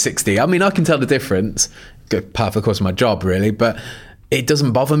running at 60. I mean, I can tell the difference. Good part of the course of my job, really, but it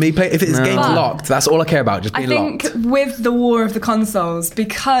doesn't bother me. If it's game's locked, that's all I care about, just being locked. I think with the war of the consoles,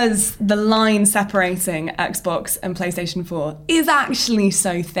 because the line separating Xbox and PlayStation 4 is actually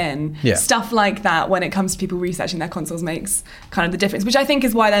so thin, stuff like that, when it comes to people researching their consoles, makes kind of the difference, which I think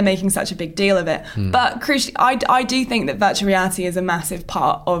is why they're making such a big deal of it. But crucially, I do think that virtual reality is a massive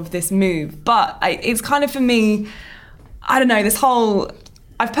part of this move. But it's kind of, for me, I don't know, this whole...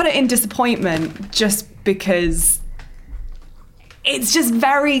 I've put it in disappointment just because... It's just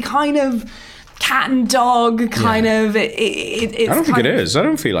very kind of cat and dog kind of. It's I don't think it is. I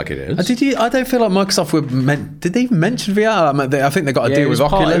don't feel like it is. I don't feel like Microsoft were Did they even mention VR? I think they got a deal with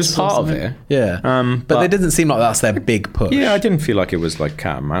Oculus. It was part of it. Yeah. But it doesn't seem like that's their big push. Yeah, I didn't feel like it was like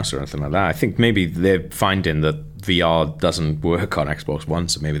cat and mouse or anything like that. I think maybe they're finding that VR doesn't work on Xbox One,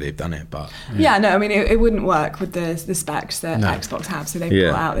 so maybe they've done it. But yeah, no, I mean it wouldn't work with the specs that Xbox have, so they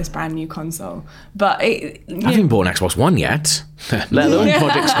brought out this brand new console. But I haven't bought an Xbox One yet, let alone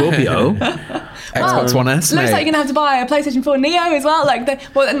Project Scorpio. Xbox One S. Looks like you're gonna have to buy a PlayStation 4 Neo as well.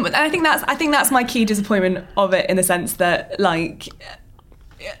 And I think that's my key disappointment of it, in the sense that like.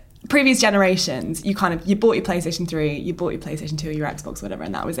 Previous generations, you bought your PlayStation 3, you bought your PlayStation 2, your Xbox, whatever,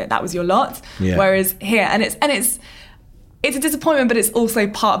 and that was it. That was your lot. Yeah. Whereas here, and it's a disappointment, but it's also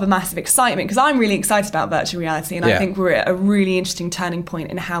part of a massive excitement, because I'm really excited about virtual reality, and I think we're at a really interesting turning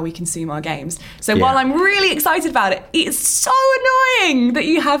point in how we consume our games. So while I'm really excited about it, it's so annoying that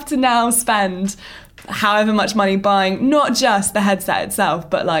you have to now spend however much money buying not just the headset itself,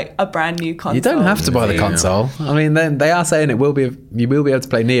 but like a brand new console. You don't have to buy the console. I mean, they are saying you will be able to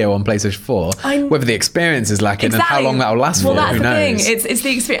play Neo on PlayStation 4. Whether the experience is lacking and how long that will last for, that's who knows? Thing. It's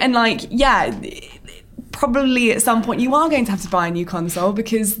the experience, and probably at some point you are going to have to buy a new console,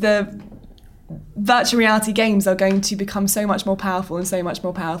 because the virtual reality games are going to become so much more powerful, and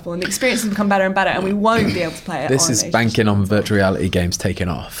the experiences become better and better, and we won't be able to play it. This is banking on virtual reality games taking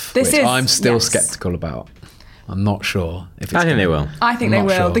off, which I'm still sceptical about. I'm not sure if it's I think they will. I think they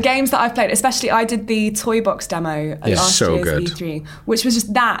will. Sure. The games that I've played, especially I did the Toy Box demo at last year's E3, which was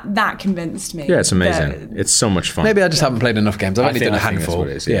just that convinced me. Yeah, it's amazing. It's so much fun. Maybe I just haven't played enough games. I've only done a handful.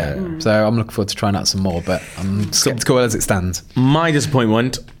 So I'm looking forward to trying out some more, but I'm sceptical as it stands. My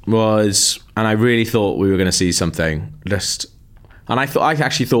disappointment was, and I really thought we were going to see something, and I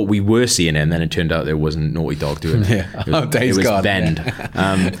actually thought we were seeing it, and then it turned out there wasn't Naughty Dog doing it. Days it was gone. Bend.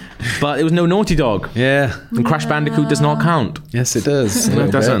 But there was no Naughty Dog. Yeah. And Crash Bandicoot does not count. Yes, it does. No,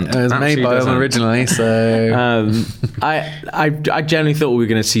 it doesn't. It was made by them originally, so... I generally thought we were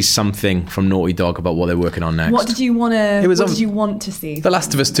going to see something from Naughty Dog about what they're working on next. What did you want to see? The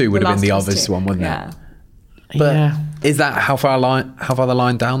Last of Us 2 would have been the obvious one, wouldn't it? But is that how far the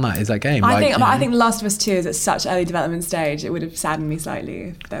line down that is that game? I think The Last of Us 2 is at such early development stage. It would have saddened me slightly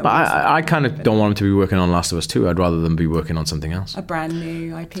if there was. But I kind of don't want them to be working on Last of Us 2. I'd rather them be working on something else. A brand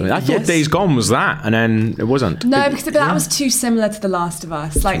new IP. I thought Days Gone was that, and then it wasn't. No, because that was too similar to The Last of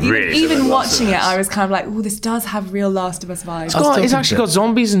Us. Like even watching it, I was kind of like, oh, this does have real Last of Us vibes. It's actually got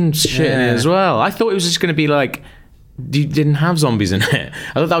zombies and shit in it as well. I thought it was just going to be like. You didn't have zombies in it.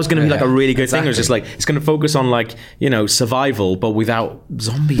 I thought that was going to be like a really good thing. It was just like it's going to focus on like survival, but without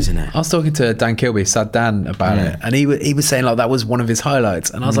zombies in it. I was talking to Dan Kilby, Sad Dan, about it, and he was saying like that was one of his highlights,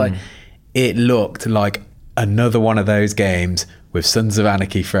 and I was like, it looked like another one of those games with Sons of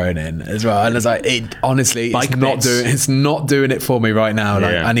Anarchy thrown in as well, and I was like, it honestly, it's not doing it for me right now.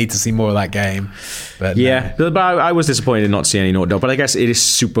 Like I need to see more of that game. But but I was disappointed not to see any Naughty Dog. But I guess it is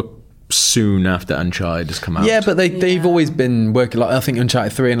super soon after Uncharted has come out. Yeah, but they've always been working. Like I think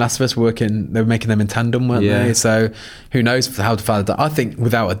Uncharted 3 and Last of Us they were making them in tandem, weren't they? So who knows how far down. I think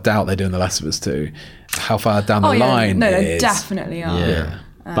without a doubt they're doing The Last of Us 2. How far down the line? No, they definitely are. Yeah,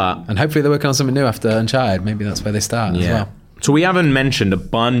 and hopefully they're working on something new after Uncharted. Maybe that's where they start as well. So we haven't mentioned a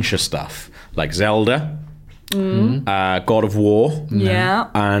bunch of stuff like Zelda. God of War,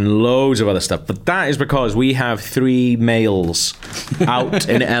 and loads of other stuff, but that is because we have 3 males out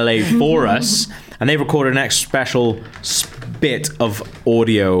in LA for us, and they've recorded an next special bit of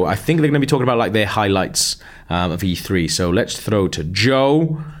audio. I think they're going to be talking about like their highlights of E3. So let's throw to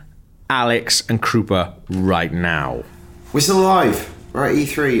Joe, Alex, and Krupa right now. We're still alive. We're at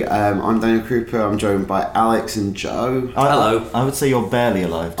E3. I'm Daniel Krupa. I'm joined by Alex and Joe. Hello. I would say you're barely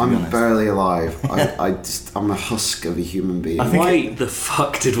alive, to be honest. I'm barely alive. I'm a husk of a human being. Why the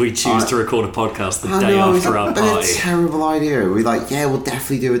fuck did we choose to record a podcast the day after our party? It's a terrible idea. We're like, we'll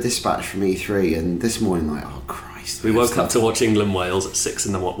definitely do a dispatch from E3. And this morning, like, oh, Christ. Christ. We woke up to watch England-Wales at 6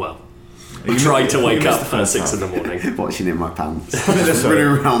 in the morning. Well, we tried to wake up at 6 in the morning. Watching it in my pants. Just running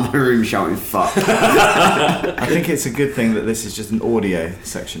around my room shouting fuck. I think it's a good thing that this is just an audio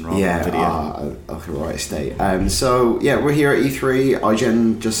section rather than video. Okay, right, state. So, yeah, we're here at E3.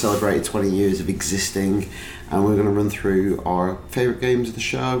 IGN just celebrated 20 years of existing, and we're going to run through our favourite games of the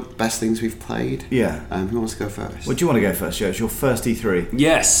show, best things we've played. Yeah. Who wants to go first? Well, do you want to go first, Joe? It's your first E3.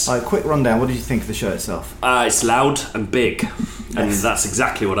 Yes. Quick rundown. What did you think of the show itself? It's loud and big, and that's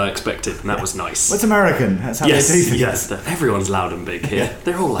exactly what I expected, and that was nice. Well, it's American. That's how they do things. Yes, everyone's loud and big here.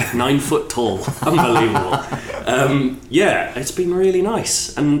 They're all like 9 foot tall. Unbelievable. Yeah, it's been really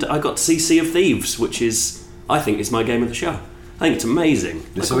nice, and I got to see Sea of Thieves, which I think is my game of the show. I think it's amazing.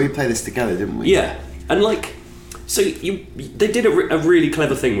 So we played this together, didn't we? Yeah, and so they did a really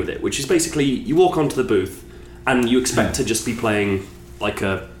clever thing with it, which is basically you walk onto the booth and you expect to just be playing like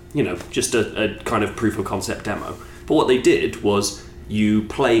just a kind of proof of concept demo. But what they did was you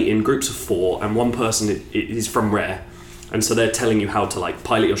play in groups of 4, and one person is from Rare, and so they're telling you how to like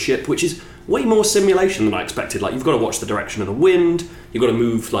pilot your ship, which is way more simulation than I expected. Like, you've got to watch the direction of the wind, you've got to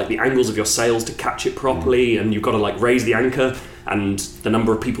move like the angles of your sails to catch it properly, and you've got to like raise the anchor, and the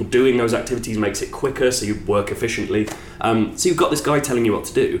number of people doing those activities makes it quicker, so you work efficiently. So you've got this guy telling you what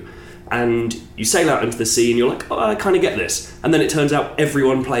to do, and you sail out into the sea and you're like, oh, I kind of get this. And then it turns out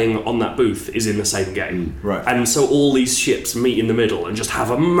everyone playing on that booth is in the same game. Right. And so all these ships meet in the middle and just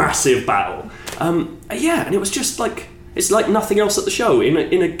have a massive battle. Yeah, and it was just like, it's like nothing else at the show in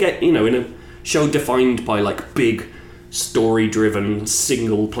a show defined by like big story-driven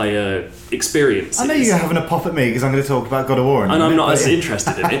single-player experiences. I know you're having a pop at me because I'm going to talk about God of War, and I'm not as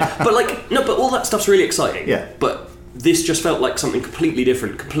interested in it. But all that stuff's really exciting. Yeah. But this just felt like something completely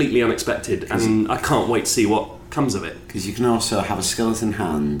different, completely unexpected, and I can't wait to see what comes of it. Because you can also have a skeleton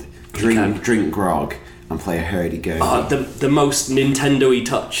hand, drink grog, and play a hurdy-gurdy. The most Nintendo-y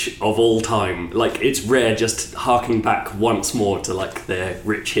touch of all time. Like, it's Rare just harking back once more to like their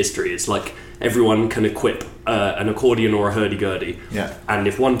rich history. It's like everyone can equip an accordion or a hurdy-gurdy, and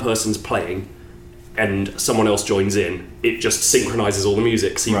if one person's playing and someone else joins in, it just synchronizes all the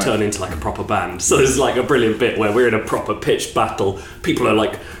music, so you turn into like a proper band. So there's like a brilliant bit where we're in a proper pitched battle, people are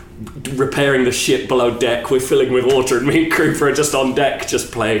like repairing the ship below deck, we're filling with water, and me and Cooper are just on deck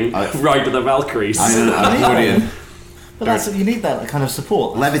just playing Ride of the Valkyries. But you need that kind of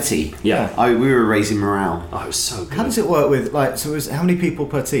support. Levity. Yeah. We were raising morale. Oh, it was so good. How does it work with, how many people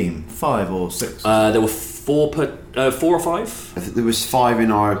per team? 5 or 6? There were 4 or 5? I think there was 5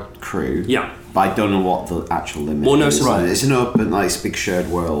 in our crew. Yeah. But I don't know what the actual limit is. Right. It's an open, nice, big shared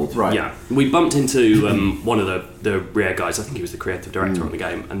world. Right. Yeah. We bumped into one of the Rare guys, I think he was the creative director on the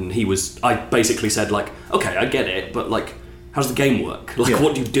game, and I basically said, like, okay, I get it, but, like, how's the game work? Like,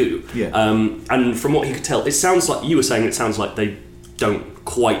 what do you do? Yeah. And from what he could tell, it sounds like, you were saying it sounds like they don't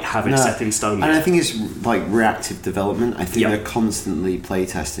quite have it set in stone yet. And I think it's like reactive development. I think they're constantly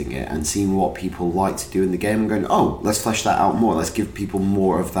playtesting it and seeing what people like to do in the game and going, oh, let's flesh that out more. Let's give people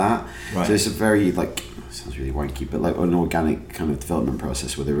more of that. Right. So it's a very, like, sounds really wanky, but like an organic kind of development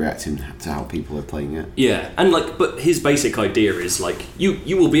process where they're reacting to how people are playing it. Yeah, and like, but his basic idea is like,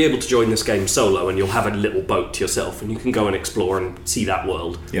 you will be able to join this game solo and you'll have a little boat to yourself and you can go and explore and see that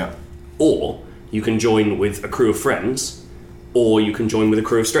world. Yeah. Or you can join with a crew of friends, or you can join with a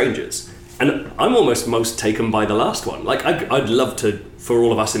crew of strangers. And I'm almost most taken by the last one. Like, I'd love for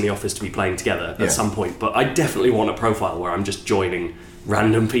all of us in the office to be playing together at some point, but I definitely want a profile where I'm just joining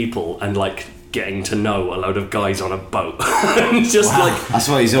random people and like getting to know a load of guys on a boat. Just like, that's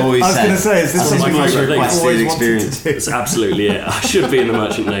what he's always said. I was going to say, is this my most requested experience? It's absolutely it. I should be in the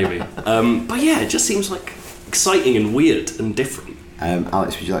Merchant Navy. But yeah, it just seems like exciting and weird and different.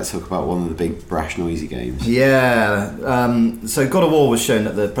 Alex, would you like to talk about one of the big brash noisy games? Yeah. So God of War was shown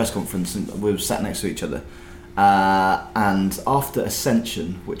at the press conference and we were sat next to each other. And after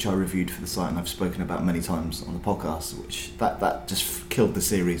Ascension, which I reviewed for the site and I've spoken about many times on the podcast, which that just killed the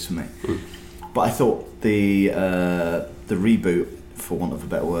series for me. But I thought the reboot, for want of a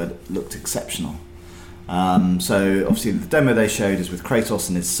better word, looked exceptional. So obviously the demo they showed is with Kratos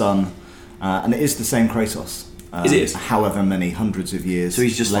and his son, and it is the same Kratos. Is it? However many hundreds of years. So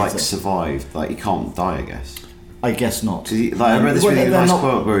he's just later. like survived, like he can't die, I guess. I guess not. I read this really nice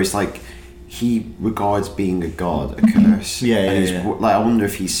quote where it's like he regards being a god a curse. Yeah. Like, I wonder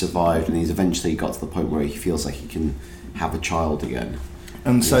if he's survived and he's eventually got to the point where he feels like he can have a child again.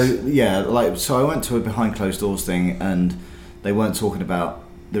 And so I went to a behind closed doors thing, and they weren't talking about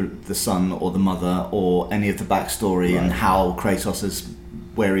the son or the mother or any of the backstory and how Kratos is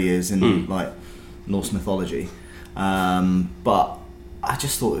where he is in like Norse mythology. But I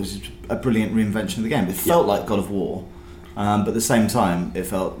just thought it was a brilliant reinvention of the game. It felt like God of War, but at the same time, it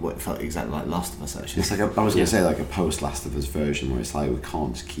felt exactly like Last of Us. Actually, it's like I was going to say like a post Last of Us version where it's like we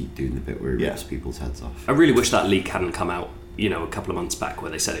can't just keep doing the bit where it rips people's heads off. I really wish that leak hadn't come out, a couple of months back where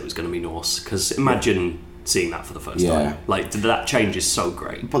they said it was going to be Norse. Because imagine seeing that for the first time. Like that change is so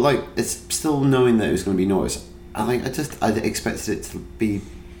great. But like, it's still knowing that it was going to be Norse. I expected it to be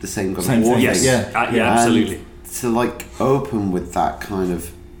the same God of War. Yes, absolutely. And to like open with that kind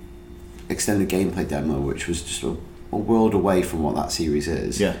of extended gameplay demo, which was just a world away from what that series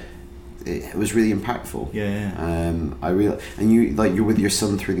is. Yeah, it was really impactful. Yeah. You're with your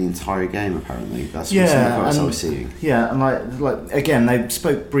son through the entire game. Apparently, that's what I was seeing. Yeah, and like again, they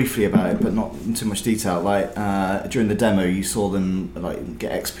spoke briefly about it, but not in too much detail. Like during the demo, you saw them like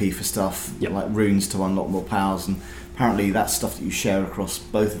get XP for stuff, like runes to unlock more powers, and apparently that's stuff that you share across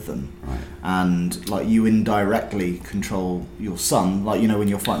both of them. Right. And like you indirectly control your son, like when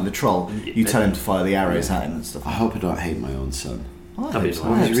you're fighting the troll, you tell him to fire the arrows at him and stuff. I hope I don't hate my own son.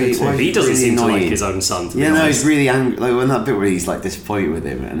 He doesn't seem to like his own son. He's really angry. Like when that bit where he's like disappointed with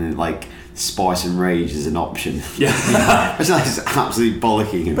him, and then like spice and rage is an option. Yeah, it's like just absolutely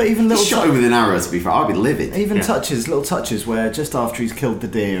bollocking him. But even little shot him with an arrow. To be fair, I'd be livid. Even little touches where just after he's killed the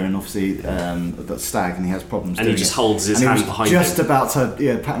deer and obviously the stag, and he has problems, and he just holds his hand behind him, just about to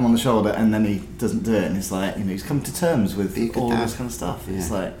pat him on the shoulder, and then he doesn't do it, and it's like he's come to terms with all this kind of stuff. Yeah.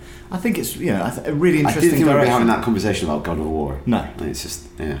 It's like I think it's a really interesting. I didn't think we'd be having that conversation about God of War. No, it's just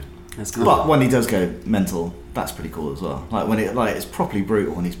But when he does go mental, that's pretty cool as well. Like when it's properly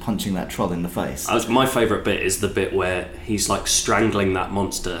brutal when he's punching that troll in the face. My favourite bit is the bit where he's like strangling that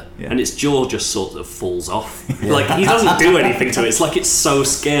monster, and its jaw just sort of falls off. Like he doesn't do anything to it. It's like it's so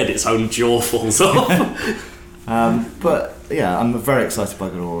scared its own jaw falls off. But yeah, I'm very excited by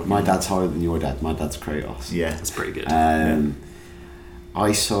God of War. My dad's higher than your dad. My dad's Kratos. Yeah, that's pretty good.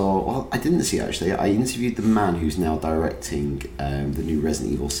 I didn't see it actually. I interviewed the man who's now directing the new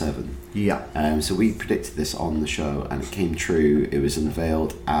Resident Evil 7. Yeah. So we predicted this on the show, and it came true. It was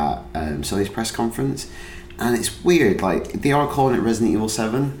unveiled at Sony's press conference, and it's weird. Like they are calling it Resident Evil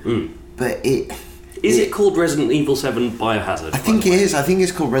 7, but Is it called Resident Evil 7 Biohazard? I think it is. I think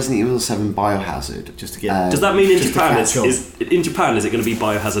it's called Resident Evil 7 Biohazard. Just to get. Does that mean in Japan is it going to be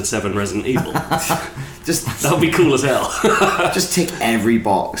Biohazard 7 Resident Evil? That would be cool as hell. Just tick every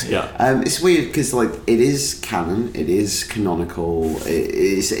box. Yeah. It's weird because like it is canon, it is canonical,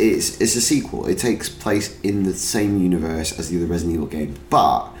 it's a sequel. It takes place in the same universe as the other Resident Evil game,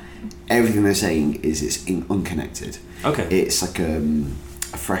 but everything they're saying is it's unconnected. Okay. It's like a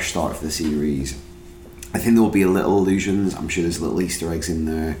fresh start for the series. I think there will be little allusions. I'm sure there's little Easter eggs in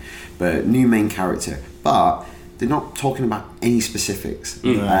there, but new main character. But they're not talking about any specifics.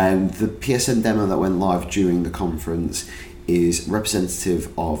 The PSN demo that went live during the conference is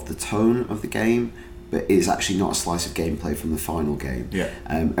representative of the tone of the game, but it's actually not a slice of gameplay from the final game. Yeah.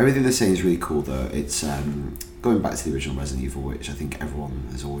 Everything they're saying is really cool though. It's going back to the original Resident Evil, which I think everyone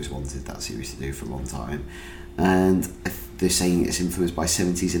has always wanted that series to do for a long time. And they're saying it's influenced by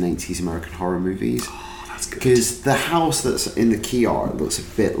 70s and 80s American horror movies. Oh, that's good. Because the house that's in the key art looks a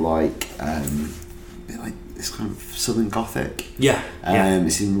bit like this kind of Southern Gothic. Yeah.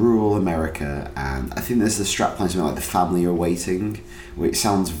 It's in rural America, and I think there's the strapline something like "The Family Are Waiting," which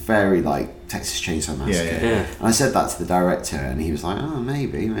sounds very like Texas Chainsaw Massacre. Yeah. And I said that to the director, and he was like, "Oh,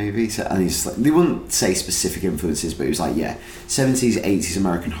 maybe." So, and he's like, they wouldn't say specific influences, but he was like, "Yeah, 70s, 80s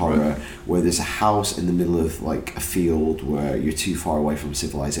American horror, where there's a house in the middle of like a field where you're too far away from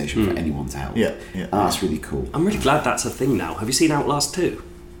civilization for anyone to help." Yeah. And that's really cool. I'm really glad that's a thing now. Have you seen Outlast 2?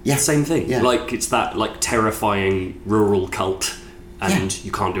 Yeah. Same thing. Yeah. Like it's that like terrifying rural cult, and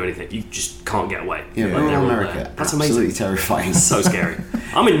you can't do anything. You just can't get away. Yeah, Like, rural they're all America. there. That's Absolutely amazing. terrifying. It's so scary.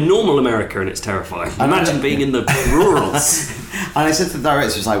 I'm in normal America and it's terrifying. Imagine being in the rurals. And I said to the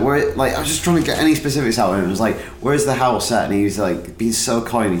director, "Was like, where?" Like, I was just trying to get any specifics out of him. It was like, "Where's the house set?" And he was like, being so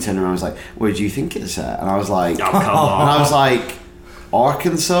kind. He turned around and was like, "Where do you think it's at?" And I was like, Oh, come on. And I was like,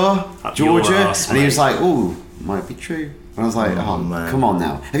 "Arkansas, Up your Georgia," ass, and he was mate. like, "Oh, might be true." And I was like, "Oh, man. come on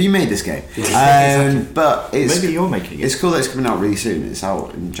now. Have you made this game?" But it's Maybe you're making it. It's cool that it's coming out really soon. It's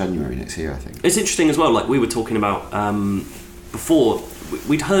out in January next year, I think. It's interesting as well. Like we were talking about before.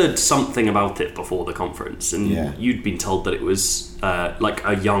 We'd heard something about it before the conference, and you'd been told that it was like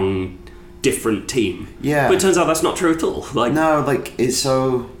a young, different team. Yeah. But it turns out that's not true at all. Like No, like it's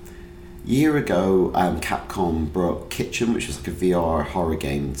so. Year ago, Capcom brought Kitchen, which was like a VR horror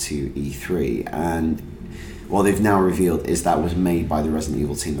game, to E3, and what they've now revealed is that was made by the Resident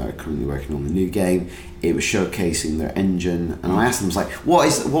Evil team that are currently working on the new game. It was showcasing their engine, and I asked them, I was like,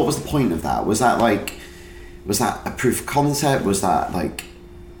 what was the point of that? Was that like Was that a proof of concept? Was that like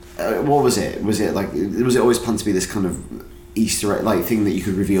what was it? Was it always planned to be this kind of Easter egg like thing that you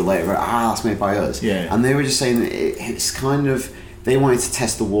could reveal later? That's made by us. Yeah. And they were just saying that it's kind of, they wanted to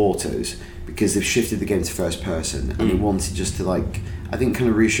test the waters because they've shifted the game to first person, and they wanted just to like, I think, kind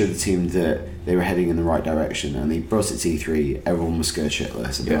of reassure the team that they were heading in the right direction. And they brought it to E3, everyone was scared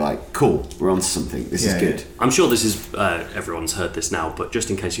shitless, and they were like, cool, we're onto something, this is good. I'm sure this is everyone's heard this now, but just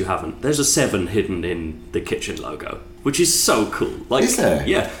in case you haven't, there's a 7 hidden in the kitchen logo, which is so cool. Like, is there?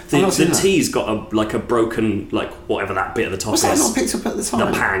 Yeah, the T's got a broken, like, whatever that bit at the top was is. Was that not picked up at the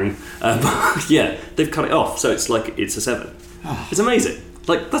time? The pang. Yeah, they've cut it off, so it's like it's a 7. It's amazing.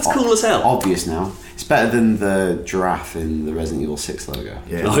 Like, that's cool as hell. Obvious now. It's better than the giraffe in the Resident Evil 6 logo.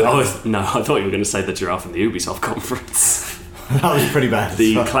 Yeah. No, I thought you were going to say the giraffe in the Ubisoft conference. That was pretty bad.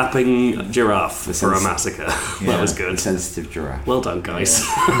 The clapping giraffe for a massacre. That was good. The sensitive giraffe. Well done, guys.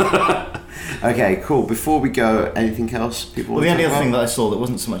 Yeah. Okay, cool. Before we go, anything else people want to talk the only other about? thing that I saw that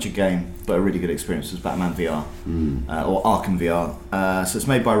wasn't so much a game, but a really good experience, was Batman VR, or Arkham VR. So it's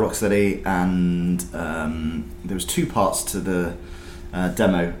made by Rocksteady, and there was 2 parts to the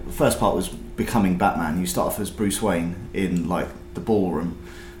demo. The first part was becoming Batman. You start off as Bruce Wayne in like the ballroom.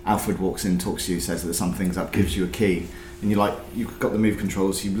 Alfred walks in, talks to you, says that there's some things up, gives you a key, and you've got the move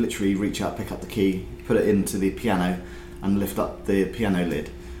controls. You literally reach out, pick up the key, put it into the piano, and lift up the piano lid,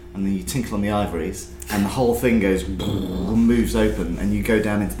 and then you tinkle on the ivories, and the whole thing goes moves open, and you go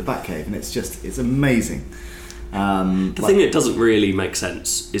down into the Batcave, and it's amazing. The thing that doesn't really make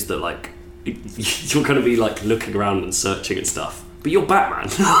sense is that like you're going to be like looking around and searching and stuff. But you're Batman.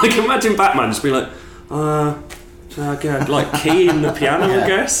 Like, imagine Batman just being like, like key in the piano, I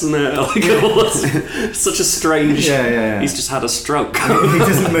guess, and like such a strange. Yeah. He's just had a stroke. He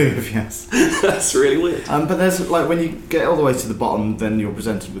doesn't move. Yes, that's really weird. But there's like when you get all the way to the bottom, then you're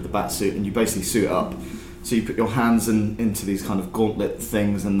presented with the bat suit, and you basically suit up. So you put your hands into these kind of gauntlet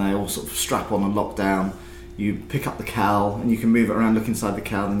things, and they all sort of strap on and lock down. You pick up the cowl, and you can move it around, look inside the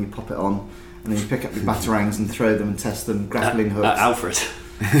cowl, then you pop it on. And then you pick up your batarangs and throw them and test them, grappling hooks. Alfred.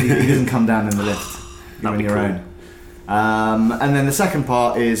 He doesn't come down in the lift. You're on your own. And then the second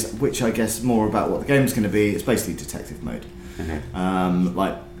part is, which I guess more about what the game's going to be, it's basically detective mode. Okay.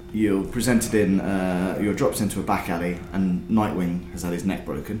 Like, you're presented in, you're dropped into a back alley, and Nightwing has had his neck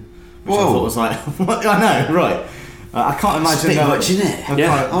broken. Which I thought was like, what? I know, right. I can't imagine I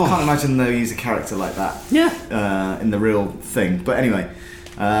can't imagine they'll use a character like that in the real thing. But anyway,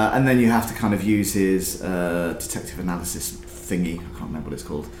 and then you have to kind of use his detective analysis thingy, I can't remember what it's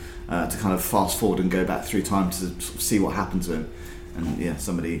called, to kind of fast forward and go back through time to sort of see what happened to him. And yeah,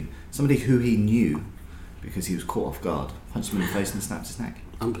 somebody who he knew, because he was caught off guard, punched him in the face and snapped his neck.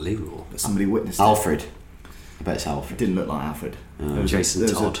 Unbelievable. But somebody witnessed Alfred. it. I bet it's Alfred. It didn't look like Alfred. Jason there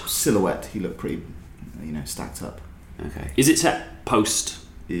was Todd. a silhouette. He looked pretty, stacked up. Okay. Is it set post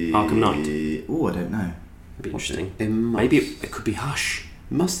Arkham Knight? Oh, I don't know. That'd be interesting. Maybe it could be Hush.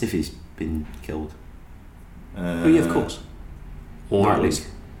 Must if he's been killed. Oh yeah, of course. Or at least.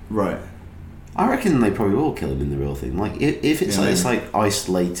 Right. I reckon they probably will kill him in the real thing. Like if it's it's like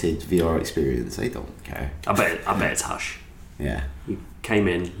isolated VR experience, they don't care. I bet it's Hush. Yeah. He came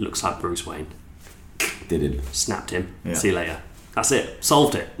in, looks like Bruce Wayne. Did him. Snapped him. Yeah. See you later. That's it.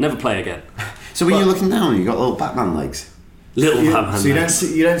 Solved it. Never play again. So when you're looking down, you got little Batman legs. Batman. So you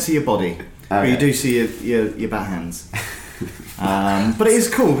legs. you don't see your body, but you do see your bat hands. But it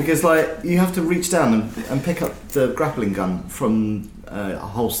is cool because like you have to reach down and pick up the grappling gun from a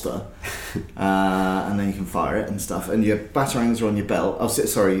holster, and then you can fire it and stuff. And your batarangs are on your belt. Oh,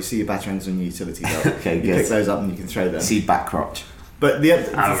 sorry, you see your batarangs on your utility belt. Okay, you good. pick those up and you can throw them. See back crotch. But the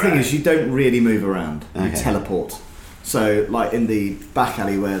thing is, you don't really move around. You Okay. teleport. So, like in the back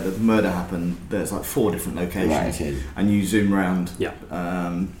alley where the murder happened, there's like 4 different locations, Right, okay. and you zoom around Yeah.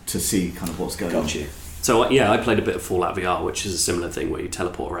 to see kind of what's going on. Gotcha. So I played a bit of Fallout VR, which is a similar thing where you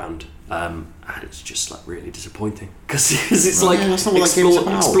teleport around, and it's just like really disappointing because it's like Yeah, that's not what that game's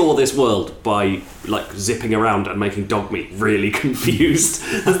about. explore this world by like zipping around and making dog meat really confused.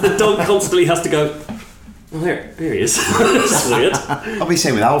 The dog constantly has to go. Oh, here he is. That's weird. I'll be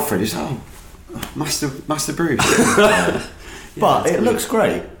saying with Alfred, it's Master Bruce. But it looks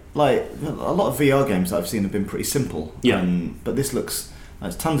great. Like a lot of VR games that I've seen have been pretty simple. Yeah. But this looks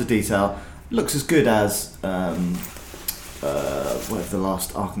there's tons of detail. Looks as good as whatever the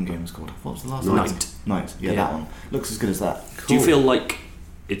last Arkham game was called. What was the last one? Night. Yeah, that one. Looks as good as that. Do you feel like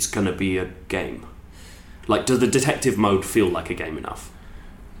it's going to be a game? Like, does the detective mode feel like a game enough?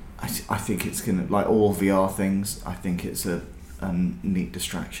 I think it's gonna, like all VR things, I think it's a neat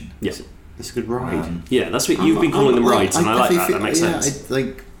distraction. Yes. It's a good ride. Yeah, that's what you've been calling them rides, and I like that. That makes sense.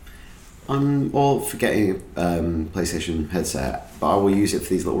 I'm all for getting PlayStation headset, but I will use it for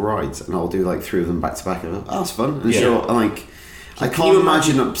these little rides, and I'll do like 3 of them back to back. Oh, that's fun. And sure, like I can't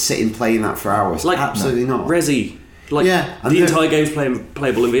imagine sitting playing that for hours. Like absolutely not. Resi. Like, the entire game's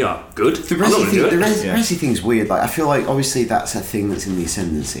playable in VR. Good. The Resi thing's weird. Like, I feel like obviously that's a thing that's in the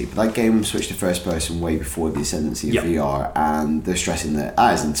ascendancy, but that game switched to first person way before the ascendancy of VR, and they're stressing that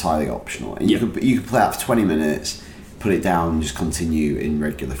is entirely optional. And you could play that for 20 minutes, put it down, and just continue in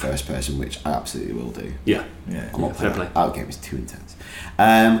regular first person, which I absolutely will do. Yeah. I'm not playing that game is too intense.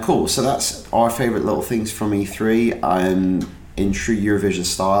 Cool. So that's our favourite little things from E3. In true Eurovision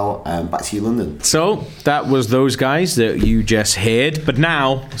style, back to you, London. So that was those guys that you just heard, but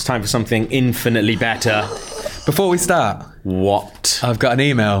now it's time for something infinitely better. Before we start, what? I've got an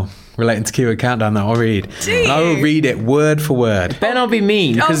email relating to Keyword Countdown that I'll read. And I will read it word for word. Better not be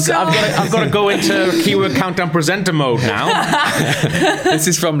mean, because I've got to go into Keyword Countdown presenter mode now. This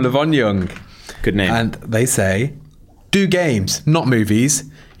is from Levon Young. Good name. And they say, do games, not movies.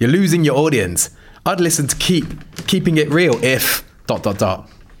 You're losing your audience. I'd listen to keeping it real if ...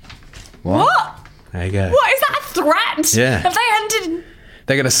 What? There you go. What is that a threat? Yeah. Have they ended?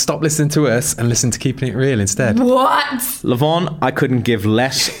 They're going to stop listening to us and listen to Keeping It Real instead. What? Levon, I couldn't give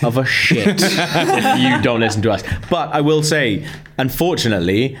less of a shit if you don't listen to us. But I will say,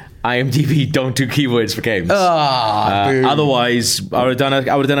 unfortunately, IMDb don't do keywords for games. Otherwise, I would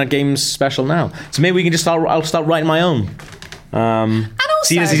have done a games special now. So maybe we can I'll start writing my own.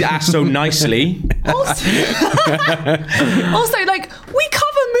 Seeing as he's asked so nicely. Also, like, we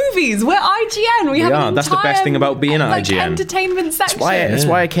cover movies. We're IGN. We have an that's the best thing about being at IGN. Entertainment section. That's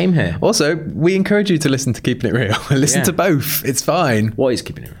why I came here. Also, we encourage you to listen to Keeping It Real. Listen to both. It's fine. What is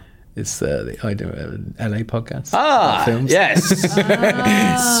Keeping It Real? It's the LA podcast. Films. Yes.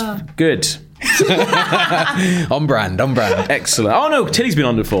 Good. On brand. Excellent. Oh no, Tilly's been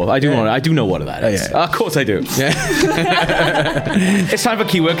on before. I do know what that is. Yeah. Of course I do. Yeah. It's time for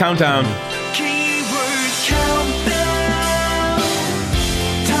Keyword Countdown. Keyword Countdown.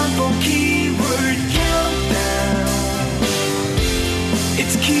 Time for Keyword Countdown.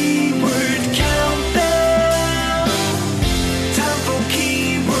 It's Keyword Countdown. Time for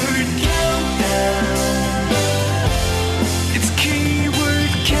Keyword Countdown. It's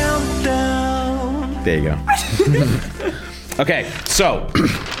Keyword Countdown. There you go. Okay, so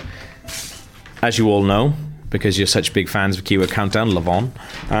as you all know, because you're such big fans of Keyword Countdown, Levon,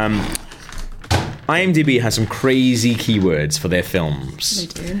 IMDb has some crazy keywords for their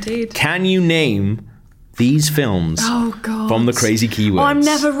films. They do indeed. Can you name these films from the crazy keywords? Oh, I'm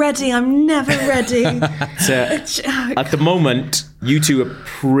never ready. At the moment, you two are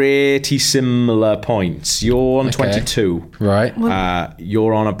pretty similar points. You're on 22. Right.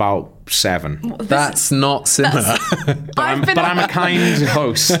 You're on about 7. That's not similar. But I'm a kind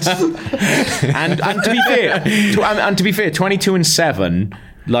host. and to be fair, 22 and 7,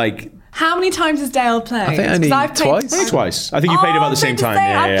 like. How many times has Dale played? I think only twice. Only twice. I think you played about the same time.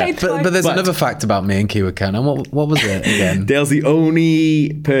 Yeah. But there's another fact about me and Keyword Countdown. What was it again? Dale's the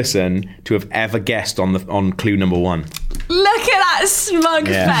only person to have ever guessed on clue number 1. Look at that smug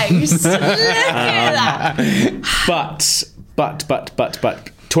face. Look at that. But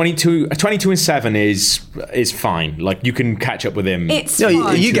 22 and 7 is fine. Like, you can catch up with him. It's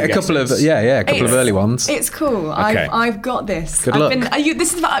fine. You get a couple of of early ones. It's cool. Okay. I've got this. Good luck.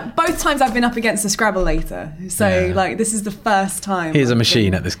 This is both times I've been up against the Scrabble later. So this is the first time. He's a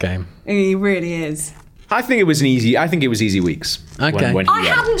machine at this game. He really is. I think it was easy weeks. Okay. When I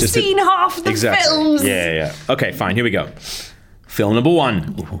hadn't seen half the films. Yeah. Okay, fine. Here we go. Film number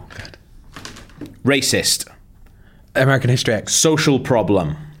 1. Oh, God. Racist. American History X. Social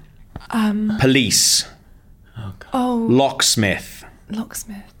problem. Police. Oh, God. Locksmith.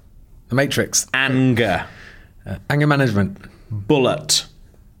 The Matrix. Anger. Anger management. Bullet.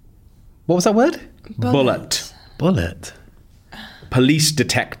 What was that word? Bullet. Police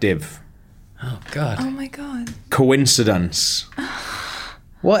detective. Oh, God. Oh, my God. Coincidence.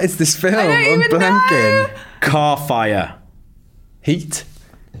 What is this film? I don't I'm even blanking. know. Car fire. Heat.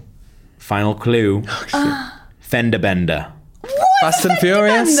 Final clue. Fender bender. Fast and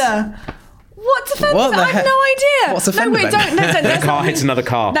Furious. What's a fender What the bender? I have heck? no idea. What's a fender bender? A car hits another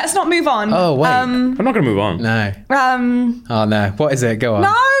car. Let's not move on. Oh, wait. I'm not going to move on. No. Oh, no. What is it? Go on.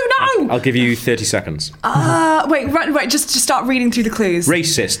 No. I'll give you 30 seconds. Wait. Just start reading through the clues.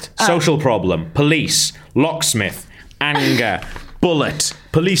 Racist. Social problem. Police. Locksmith. Anger. Bullet.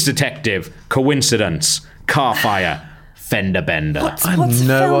 Police detective. Coincidence. Car fire. Fender bender. What's I have a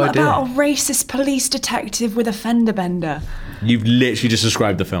no film idea. about a racist police detective with a fender bender? You've literally just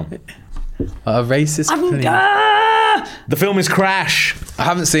described the film. A racist. The film is Crash. I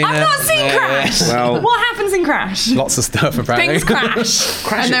haven't seen it. I've not seen Crash. Well- what happens in Crash? Lots of stuff apparently. Things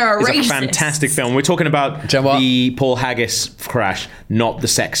crash. And there are is racists. a fantastic film. We're talking about Do you know what? the Paul Haggis Crash, not the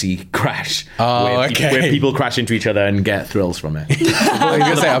sexy Crash. Oh, where okay. people crash into each other and get thrills from it. I was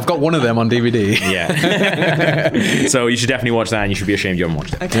gonna say I've got one of them on DVD. Yeah. So you should definitely watch that, and you should be ashamed you haven't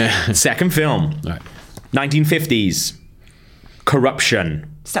watched it. Okay. Second film, Right. 1950s. Corruption.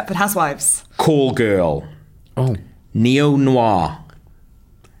 Stepford Housewives. Call Girl. Oh, Neo Noir.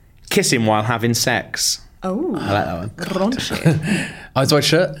 Kissing while having sex. Oh. I like that one. Raunchy. Eyes Wide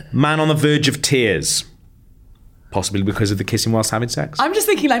Shut. Man on the Verge of Tears. Possibly because of the kissing whilst having sex. I'm just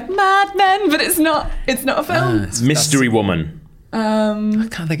thinking like Mad Men, but it's not a film. Mystery Woman. I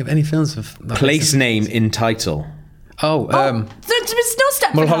can't think of any films with that. Place name in title. Oh, It's not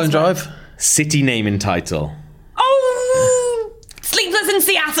Stepford Mulholland Housewives. Drive. City name in title. Oh, Sleepless in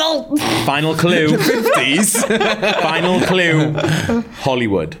Seattle. Final clue. 50s. Final clue.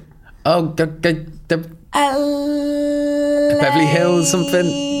 Hollywood. Oh, Beverly Hills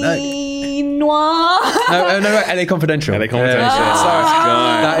something. Noir. No, LA Confidential. LA Confidential. Sorry.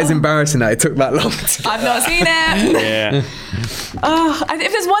 God. That is embarrassing that it took that long. I've not seen it. Yeah.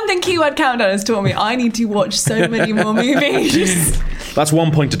 If there's one thing Keyword Countdown has taught me, I need to watch so many more movies. That's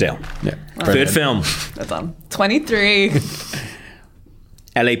 1 point to Dale. Yeah. Third film. That's on 23.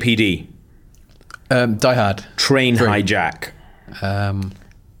 LAPD. Die Hard. Train hijack.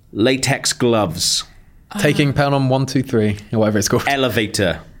 Latex gloves. Taking Pound on 1, 2, 3, or whatever it's called.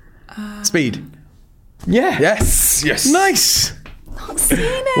 Elevator. Speed. Yeah. Yes. Nice. Not seen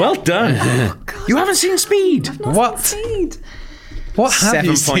it. Well done. You haven't seen Speed. What? Speed. What have 7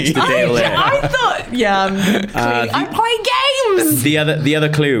 you points seen? to Dale there. I thought, I play games. The other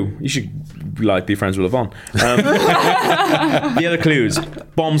clue. You should be friends with Yvonne. The other clues: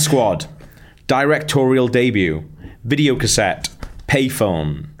 Bomb Squad, directorial debut, video cassette,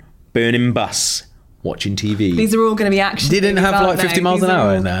 payphone, burning bus, watching TV. These are all going to be action. Didn't movies, have aren't like 50 they? miles These an are hour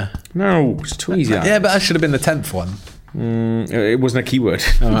all- in there. No, it's too easy. Yeah, but that should have been the 10th one. It wasn't a keyword.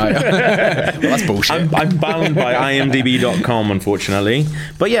 All right. Well, that's bullshit. I'm bound by imdb.com, unfortunately.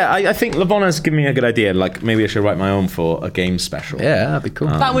 But yeah, I think Lavona's given me a good idea. Like, maybe I should write my own for a game special. Yeah, that'd be cool.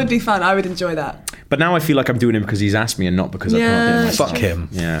 That would be fun. I would enjoy that. But now I feel like I'm doing it because he's asked me and not because I can't do it myself. Fuck him.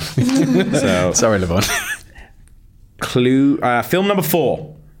 Yeah. So, Sorry, Lavon. clue. Film number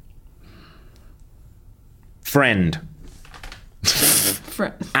 4. Friend.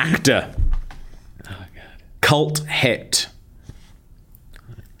 Actor. Cult hit.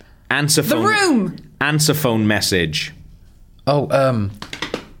 Answer The phone. Room. Answer phone message. Oh,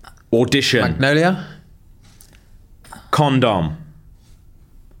 Audition. Magnolia. Condom.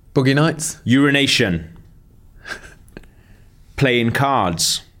 Boogie Nights. Urination. Playing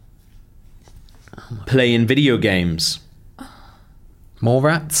cards. Playing video games. More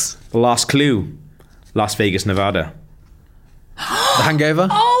Rats. Last clue. Las Vegas, Nevada. The Hangover.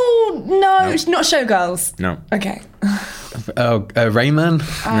 Oh no, it's not Showgirls. No. Okay. Oh, Rayman.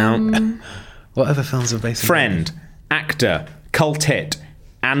 No. What other films are based on? Friend. Actor. Cult hit.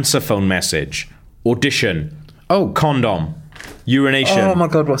 Answer phone message. Audition. Oh, Condom. Urination. oh my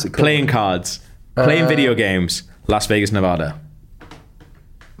God, what's it called? Playing cards. Playing video games. Las Vegas, Nevada.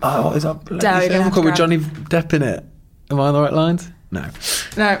 Oh, what is that bloody Dale, you're gonna film have called to with grab- Johnny Depp in it? Am I on the right lines? No.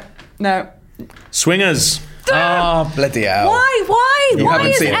 No. Swingers. Oh, bloody hell. Why? You Why haven't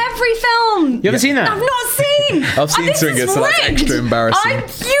is seen it? every film? You haven't seen that? I've not seen. I've seen This is Swingers, so that's rigged. extra embarrassing.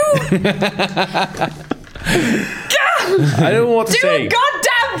 I don't know what to Do say. a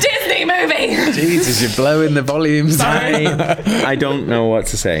goddamn Disney movie. Jesus, you're blowing the volumes. I don't know what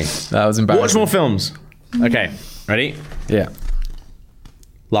to say. That was Watch embarrassing. more films. Okay, ready? Yeah.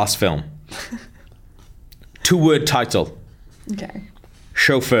 Last film. 2-word title. Okay.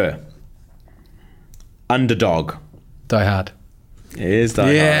 Chauffeur. Underdog. Die Hard. It is Die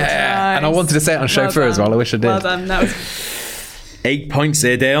Hard. Yeah. And I wanted to say it on Chauffeur as well. I wish I did. Well done. That was 8 points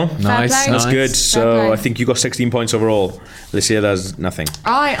there, Dale. Nice. play. That's nice. good. So play. I think you got 16 points overall. Alicia, there's nothing.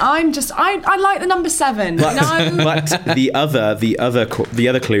 I like the number 7. But, No. but the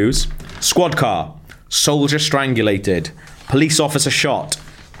other clues: squad car, soldier strangulated, police officer shot,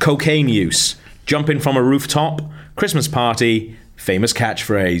 cocaine use, jumping from a rooftop, Christmas party, famous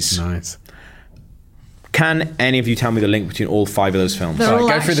catchphrase. Nice. Can any of you tell me the link between all 5 of those films? They're all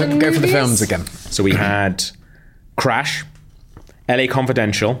Right, go for the action films movies? again. So we had Crash, LA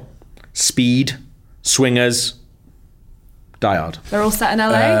Confidential, Speed, Swingers, Die Hard. They're all set in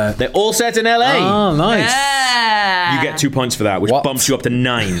LA? They're all set in LA. Oh, nice. Yeah. You get 2 points for that, which What? bumps you up to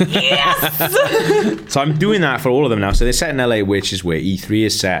 9. Yes! So I'm doing that for all of them now. So they're set in LA, which is where E3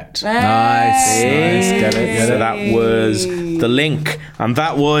 is set. Nice. Get it. So that was the link. And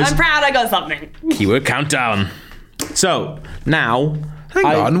that was I'm proud I got something. Keyword Countdown. So now... Hang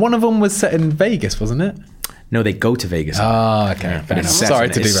on, one of them was set in Vegas, wasn't it? No, they go to Vegas. Oh, okay. But it's set, Sorry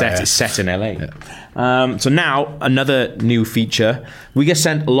in, to do it's that. set, it's set in LA. Yeah. So now, another new feature. We get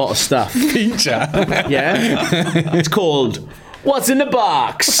sent a lot of stuff. Feature. Yeah? It's called What's in the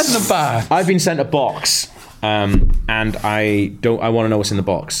Box? What's in the box? I've been sent a box. And I want to know what's in the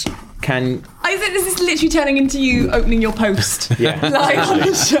box. This is literally turning into you opening your post live on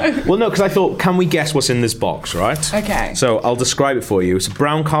the show. Well, no, because I thought, can we guess what's in this box, right? Okay. So I'll describe it for you. It's a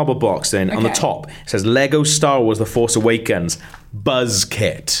brown cardboard box. Then on the Okay. top, it says Lego Star Wars The Force Awakens Buzz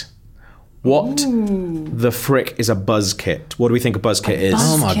Kit. What the frick is a buzz kit? What do we think a buzz kit is?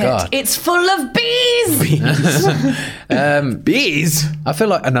 Oh my God. It's full of bees! Bees? I feel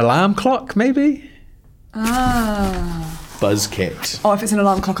like an alarm clock, maybe? Buzz kit. Oh, if it's an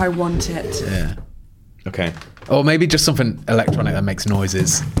alarm clock, I want it. Yeah. Okay, Or maybe just something electronic that makes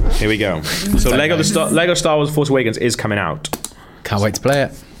noises. here we go. So Lego Star Wars The Force Awakens is coming out. Can't wait to play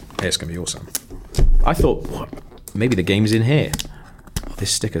it. It's going to be awesome. I thought, maybe the game's in here. Oh,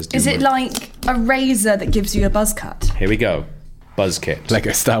 this sticker's Is it like a razor that gives you a buzz cut? Here we go. Buzz kit.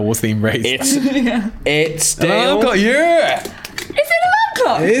 Lego Star Wars themed race. It's still... Alarm clock, yeah! Is it an alarm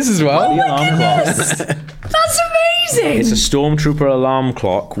clock? It is as well. alarm clock. That's amazing! It's a Stormtrooper alarm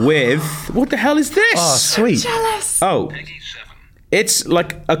clock with... What the hell is this? Oh, sweet. Jealous. Oh. It's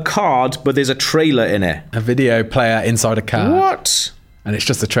like a card, but there's a trailer in it. A video player inside a car. What? And it's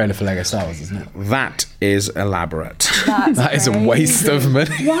just a trailer for Lego Star Wars, isn't it? That is elaborate. That is a waste of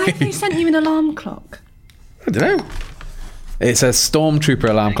money. Why have they sent you an alarm clock? I don't know. It's a Stormtrooper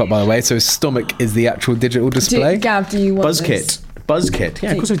alarm clock, by the way, so his stomach is the actual digital display. Gav, do you want Buzz this? kit. Buzz kit.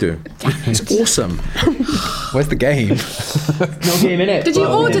 Yeah, of course I do. It's awesome. Where's the game? No game in it. Did you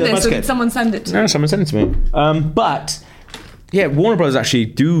order this or did someone send it to you? No, someone sent it to me. But... Yeah, Warner Brothers actually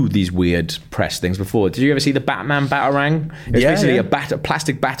do these weird press things before. Did you ever see the Batman Batarang? It's basically a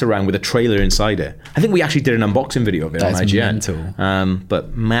plastic Batarang with a trailer inside it. I think we actually did an unboxing video of it on IGN. Mental.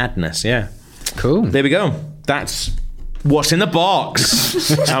 But madness, yeah. Cool. There we go. That's what's in the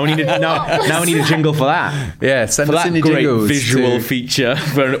box. now we need a jingle for that. Yeah, send For us that in your great jingles visual to- feature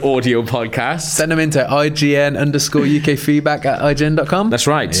for an audio podcast. Send them into IGN_UK feedback at IGN.com. That's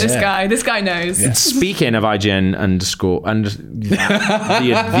right. This guy knows. Speaking of IGN underscore and the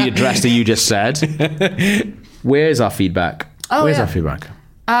address that you just said, where's our feedback? Where's our feedback?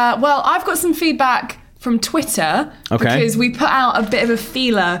 Well, I've got some feedback from Twitter because we put out a bit of a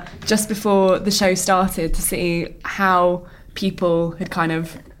feeler just before the show started to see how people had kind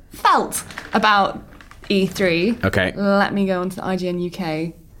of felt about E3. Okay. Let me go onto the IGN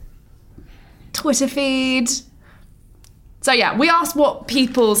UK Twitter feed. So yeah, we asked what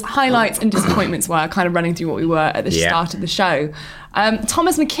people's highlights and disappointments were, kind of running through what we were at the start of the show.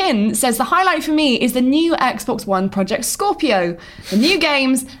 Thomas McKinn says, the highlight for me is the new Xbox One Project Scorpio, the new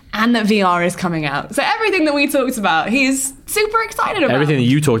games, and that VR is coming out. So everything that we talked about, he's super excited about. Everything that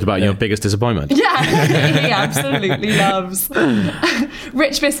you talked about, your biggest disappointment. Yeah, he absolutely loves.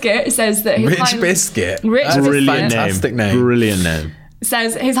 Rich Biscuit says that his Rich Biscuit. Rich That's a Biscuit fantastic name. Brilliant name.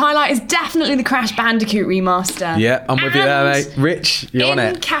 says his highlight is definitely the Crash Bandicoot remaster. Yeah, I'm with you there, mate. Rich, you're on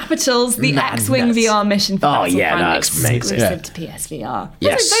in it. capitals, the X-Wing VR mission for that's amazing. exclusive to PSVR.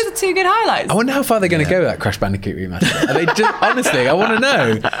 Yes. Those are two good highlights. I wonder how far they're going to go with that Crash Bandicoot remaster. Are they just, honestly, I want to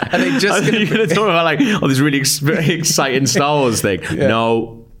know. Are they just You're going to talk about like, this really exciting Star Wars thing. Yeah.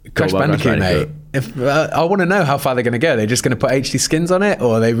 No. Crash Bandicoot, mate? If I want to know how far they're going to go. They're just going to put HD skins on it,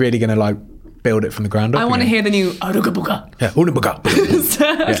 or are they really going to like build it from the ground up? I want to again? hear the new Aruga Buga. Yeah,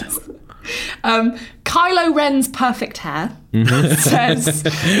 Kylo Ren's perfect hair says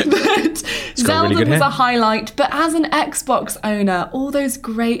that Zelda really good was hair. a highlight, but as an Xbox owner, all those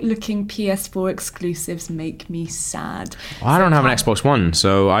great looking PS4 exclusives make me sad. I don't have an Xbox One,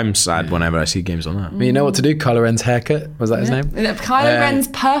 so I'm sad whenever I see games on that. You know what to do? Kylo Ren's haircut. Was that his name? Kylo Ren's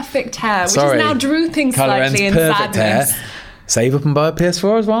perfect hair, which sorry. is now drooping Kylo Ren's slightly in perfect sadness. hair. Save up and buy a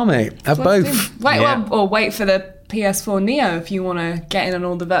PS4 as well, mate. Have both. Wait for the PS4 Neo if you want to get in on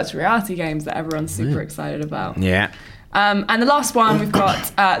all the virtual reality games that everyone's super excited about. Yeah. And the last one we've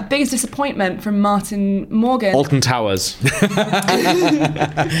got biggest disappointment from Martin Morgan. Alton Towers.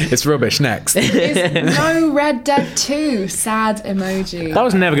 It's rubbish. Next. is no Red Dead 2 sad emoji. That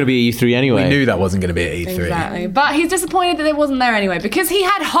was never going to be E3 anyway. We knew that wasn't going to be at E3. Exactly, but he's disappointed that it wasn't there anyway because he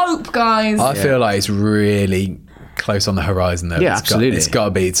had hope, guys. I feel like it's really close on the horizon, though. Yeah, absolutely. It's got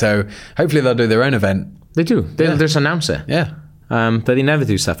to be. So hopefully they'll do their own event. They do. They'll just announce it. Yeah. But they never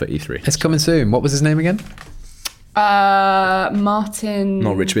do stuff at E3. It's coming soon. What was his name again? Martin.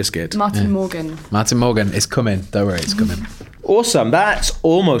 Not Rich Biscuit. Martin Morgan. Martin Morgan. It's coming. Don't worry, it's coming. Awesome. That's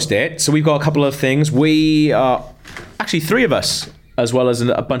almost it. So we've got a couple of things. We are actually 3 of us, as well as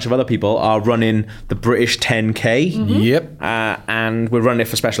a bunch of other people, are running the British 10K. Yep. And we're running it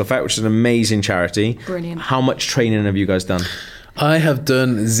for Special Effect, which is an amazing charity. Brilliant. How much training have you guys done? I have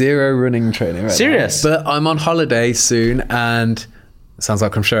done 0 running training right Serious? now. But I'm on holiday soon, and it sounds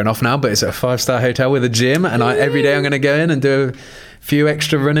like I'm showing off now, but it's at a 5-star hotel with a gym, and every day I'm going to go in and do a few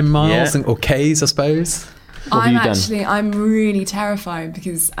extra running miles, or Ks, I suppose. I'm really terrified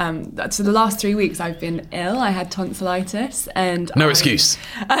because so the last 3 weeks I've been ill. I had tonsillitis and No excuse.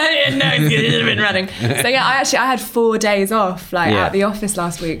 No excuse. I've been running. So yeah, I had 4 days off, at the office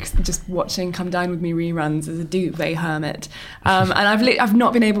last week, just watching Come Dine With Me reruns as a duvet hermit. And I've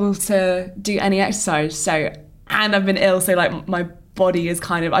not been able to do any exercise. So, and I've been ill. So my body is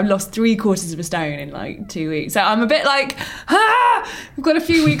I've lost 3/4 of a stone in 2 weeks. So I'm a bit I've got a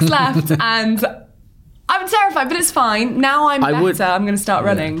few weeks left and I'm terrified, but it's fine. Now I'm better. I'm going to start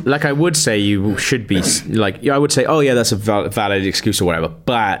running. I would say you should be I would say, oh yeah, that's a valid excuse or whatever.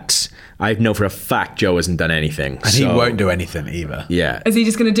 But I know for a fact Joe hasn't done anything, and he won't do anything either. Yeah, is he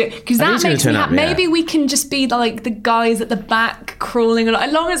just going to do it? Because that makes me happy. Maybe we can just be the guys at the back crawling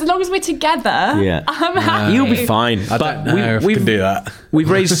along. As long as we're together, yeah, I'm happy. You'll be fine. I don't know if we can do that. We've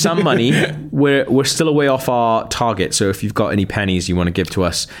raised some money. We're still away off our target. So if you've got any pennies you want to give to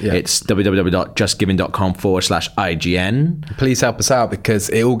us, it's www.justgiving.com/IGN. Please help us out because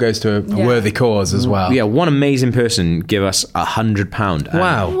it all goes to a worthy cause as well. Yeah, one amazing person give us £100.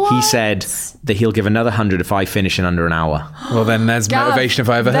 Wow. He said that he'll give another 100 if I finish in under an hour. Well, then there's motivation if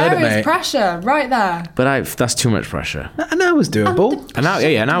I ever heard it, mate. There is pressure right there. But that's too much pressure. An hour's doable. An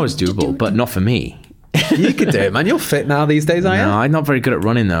hour's doable, but not for me. You could do it, man. You're fit now these days, aren't you? No, I'm not very good at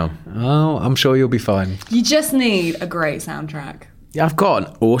running, though. Oh, I'm sure you'll be fine. You just need a great soundtrack. Yeah, I've got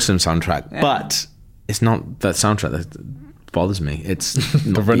an awesome soundtrack, but it's not that soundtrack that bothers me. It's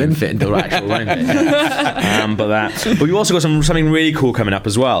not running fit into the actual running bit. But we've also got something really cool coming up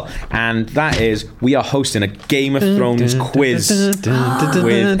as well, and that is we are hosting a Game of Thrones quiz with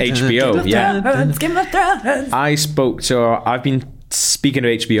HBO. Yeah, Game of Thrones. I've been speaking to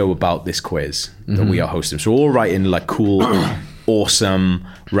HBO about this quiz that we are hosting. So we're all writing cool, awesome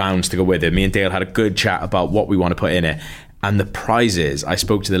rounds to go with it. Me and Dale had a good chat about what we want to put in it. And the prizes, I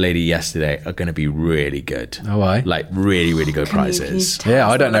spoke to the lady yesterday, are going to be really good. Oh, why? Really, really good prizes. Yeah,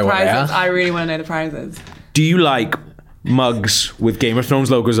 I don't know what they are. I really want to know the prizes. Do you like mugs with Game of Thrones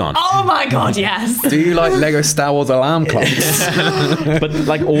logos on? Oh my god, yes. Do you like Lego Star Wars alarm clocks?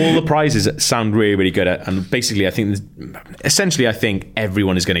 But all the prizes sound really, really good. And basically, I think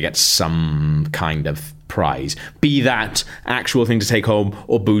everyone is going to get some kind of prize, be that actual thing to take home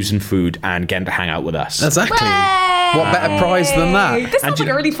or booze and food and get to hang out with us. Exactly. What better prize than that? This sounds like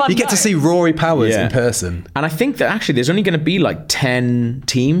a really fun You get to see Rory Powers in person. And I think that actually there's only going to be 10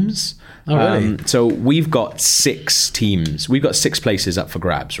 teams. Oh, really? So we've got 6 teams. We've got 6 places up for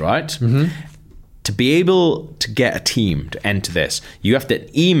grabs, right? Mm-hmm. To be able to get a team to enter this, you have to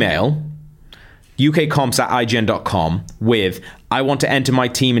email ukcomps@ign.com with, I want to enter my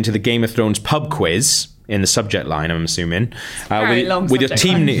team into the Game of Thrones pub quiz, in the subject line, I'm assuming. With your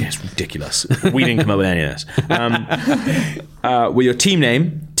team name. It's ridiculous. We didn't come up with any of this. With your team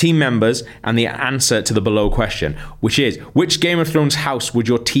name, team members, and the answer to the below question, which is, which Game of Thrones house would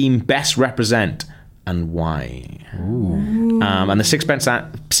your team best represent and why? And the 6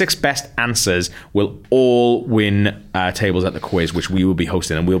 best answers will all win tables at the quiz, which we will be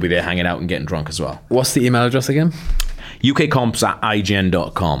hosting, and we'll be there hanging out and getting drunk as well. What's the email address again?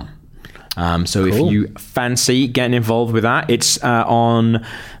 ukcomps@ign.com. So if you fancy getting involved with that, it's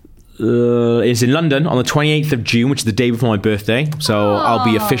it's in London on the 28th of June, which is the day before my birthday. So I'll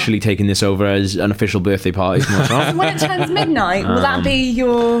be officially taking this over as an official birthday party for myself. When it turns midnight, will that be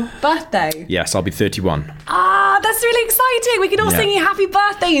your birthday? Yes, I'll be 31. That's really exciting. We can all sing you happy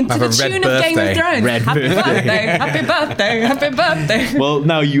birthday into the tune of Game of Thrones. Happy birthday, happy birthday, happy birthday. Well,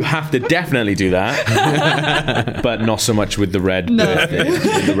 now you have to definitely do that, but not so much with the red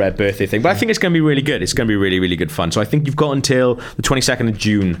birthday thing. But I think it's going to be really good. It's going to be really, really good fun. So I think you've got until the 22nd of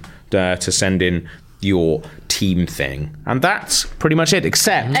June to send in your team thing, and that's pretty much it,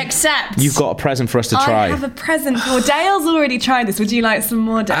 except you've got a present for us to try. I have a present for Dale's already tried this. Would you like some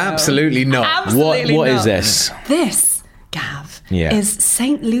more, Dale? Absolutely not. Absolutely what not. is this? This, Gav, is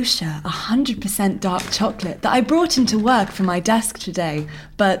St. Lucia 100% dark chocolate that I brought into work from my desk today,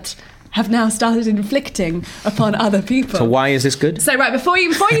 but have now started inflicting upon other people. So why is this good? So right, before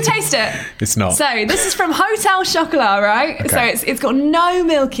you taste it, It's not. So this is from Hotel Chocolat, right? Okay. So it's got no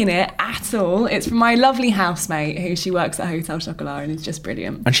milk in it at all. It's from my lovely housemate who she works at Hotel Chocolat, and it's just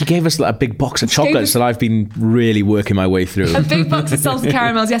brilliant. And she gave us like a big box of chocolates that I've been really working my way through. A big box of salted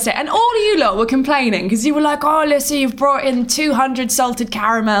caramels yesterday, and all of you lot were complaining because you were like, "Oh, Lissy, you've brought in 200 salted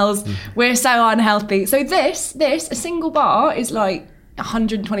caramels. We're so unhealthy." So this, a single bar is like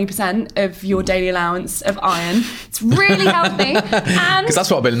 120% of your daily allowance of iron. It's really healthy, and Because that's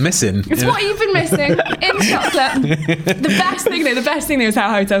what I've been missing. it's what you've been missing in chocolate. The best thing is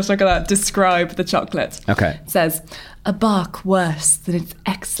how Hotel Chocolat describe the chocolate. Okay. It says, a bark worse than its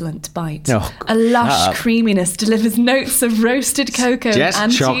excellent bite. Oh, a lush creaminess delivers notes of roasted cocoa Just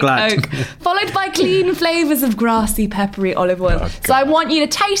and antique chocolate. oak, followed by clean flavours of grassy, peppery olive oil. So I want you to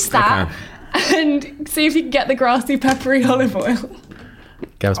taste that and see if you can get the grassy, peppery olive oil.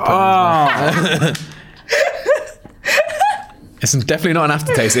 It's definitely not an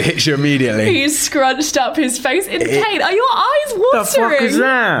aftertaste. It hits you immediately. He's scrunched up his face in pain. Are your eyes watering? The fuck is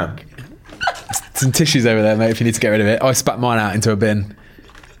that? Some tissues over there, mate, if you need to get rid of it. I spat mine out into a bin.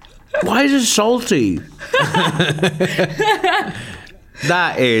 Why is it salty?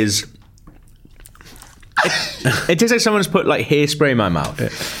 That is... It tastes like someone's put like hairspray in my mouth.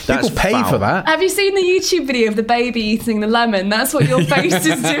 That's People pay foul. for that. Have you seen the YouTube video of the baby eating the lemon? That's what your face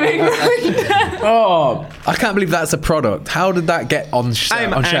is doing right now. Oh, I can't believe that's a product. How did that get on,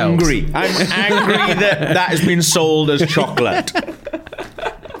 I'm on shelves? angry. I'm angry that has been sold as chocolate.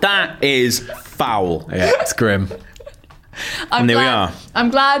 That is foul. Yeah, it's grim. I'm And there we glad- are. I'm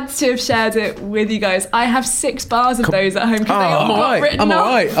glad to have shared it with you guys. I have 6 bars of those at home because they all I'm got alright. written I'm off.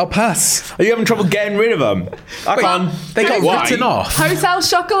 alright. I'll pass. Are you having trouble getting rid of them? I can't. They got Why? written off. Hotel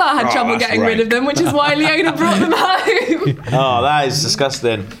Chocolat had Oh, trouble that's getting rid right. of them, which is why Leona brought them home. Oh, that is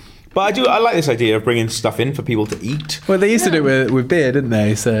disgusting. But I like this idea of bringing stuff in for people to eat. Well, they used to do it with beer, didn't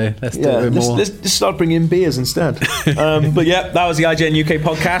they? So let's do it with more. Let's start bringing in beers instead. But yeah, that was the IGN UK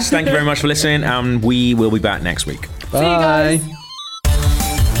podcast. Thank you very much for listening, and we will be back next week. See you guys.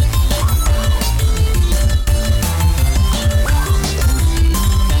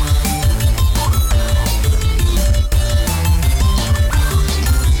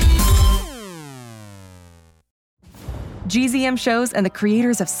 GZM Shows and the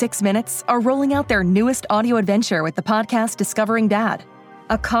creators of 6 Minutes are rolling out their newest audio adventure with the podcast Discovering Dad.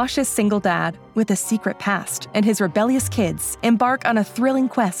 A cautious single dad with a secret past and his rebellious kids embark on a thrilling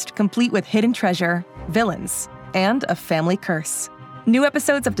quest complete with hidden treasure, villains, and a family curse. New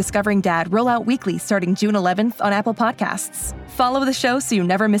episodes of Discovering Dad roll out weekly starting June 11th on Apple Podcasts. Follow the show so you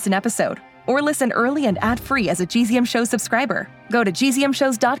never miss an episode, or listen early and ad-free as a GZM Show subscriber. Go to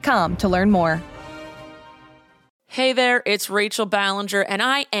gzmshows.com to learn more. Hey there, it's Rachel Ballinger, and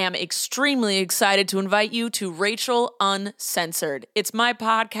I am extremely excited to invite you to Rachel Uncensored. It's my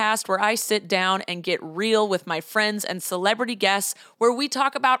podcast where I sit down and get real with my friends and celebrity guests, where we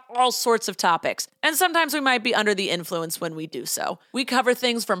talk about all sorts of topics. And sometimes we might be under the influence when we do so. We cover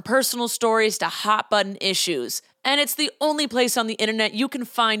things from personal stories to hot button issues. And it's the only place on the internet you can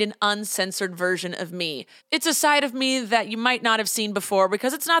find an uncensored version of me. It's a side of me that you might not have seen before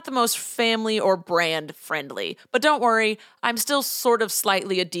because it's not the most family or brand friendly. But don't worry, I'm still sort of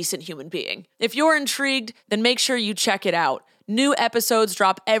slightly a decent human being. If you're intrigued, then make sure you check it out. New episodes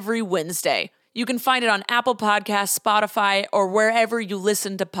drop every Wednesday. You can find it on Apple Podcasts, Spotify, or wherever you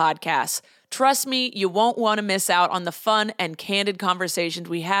listen to podcasts. Trust me, you won't want to miss out on the fun and candid conversations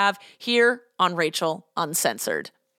we have here on Rachel Uncensored.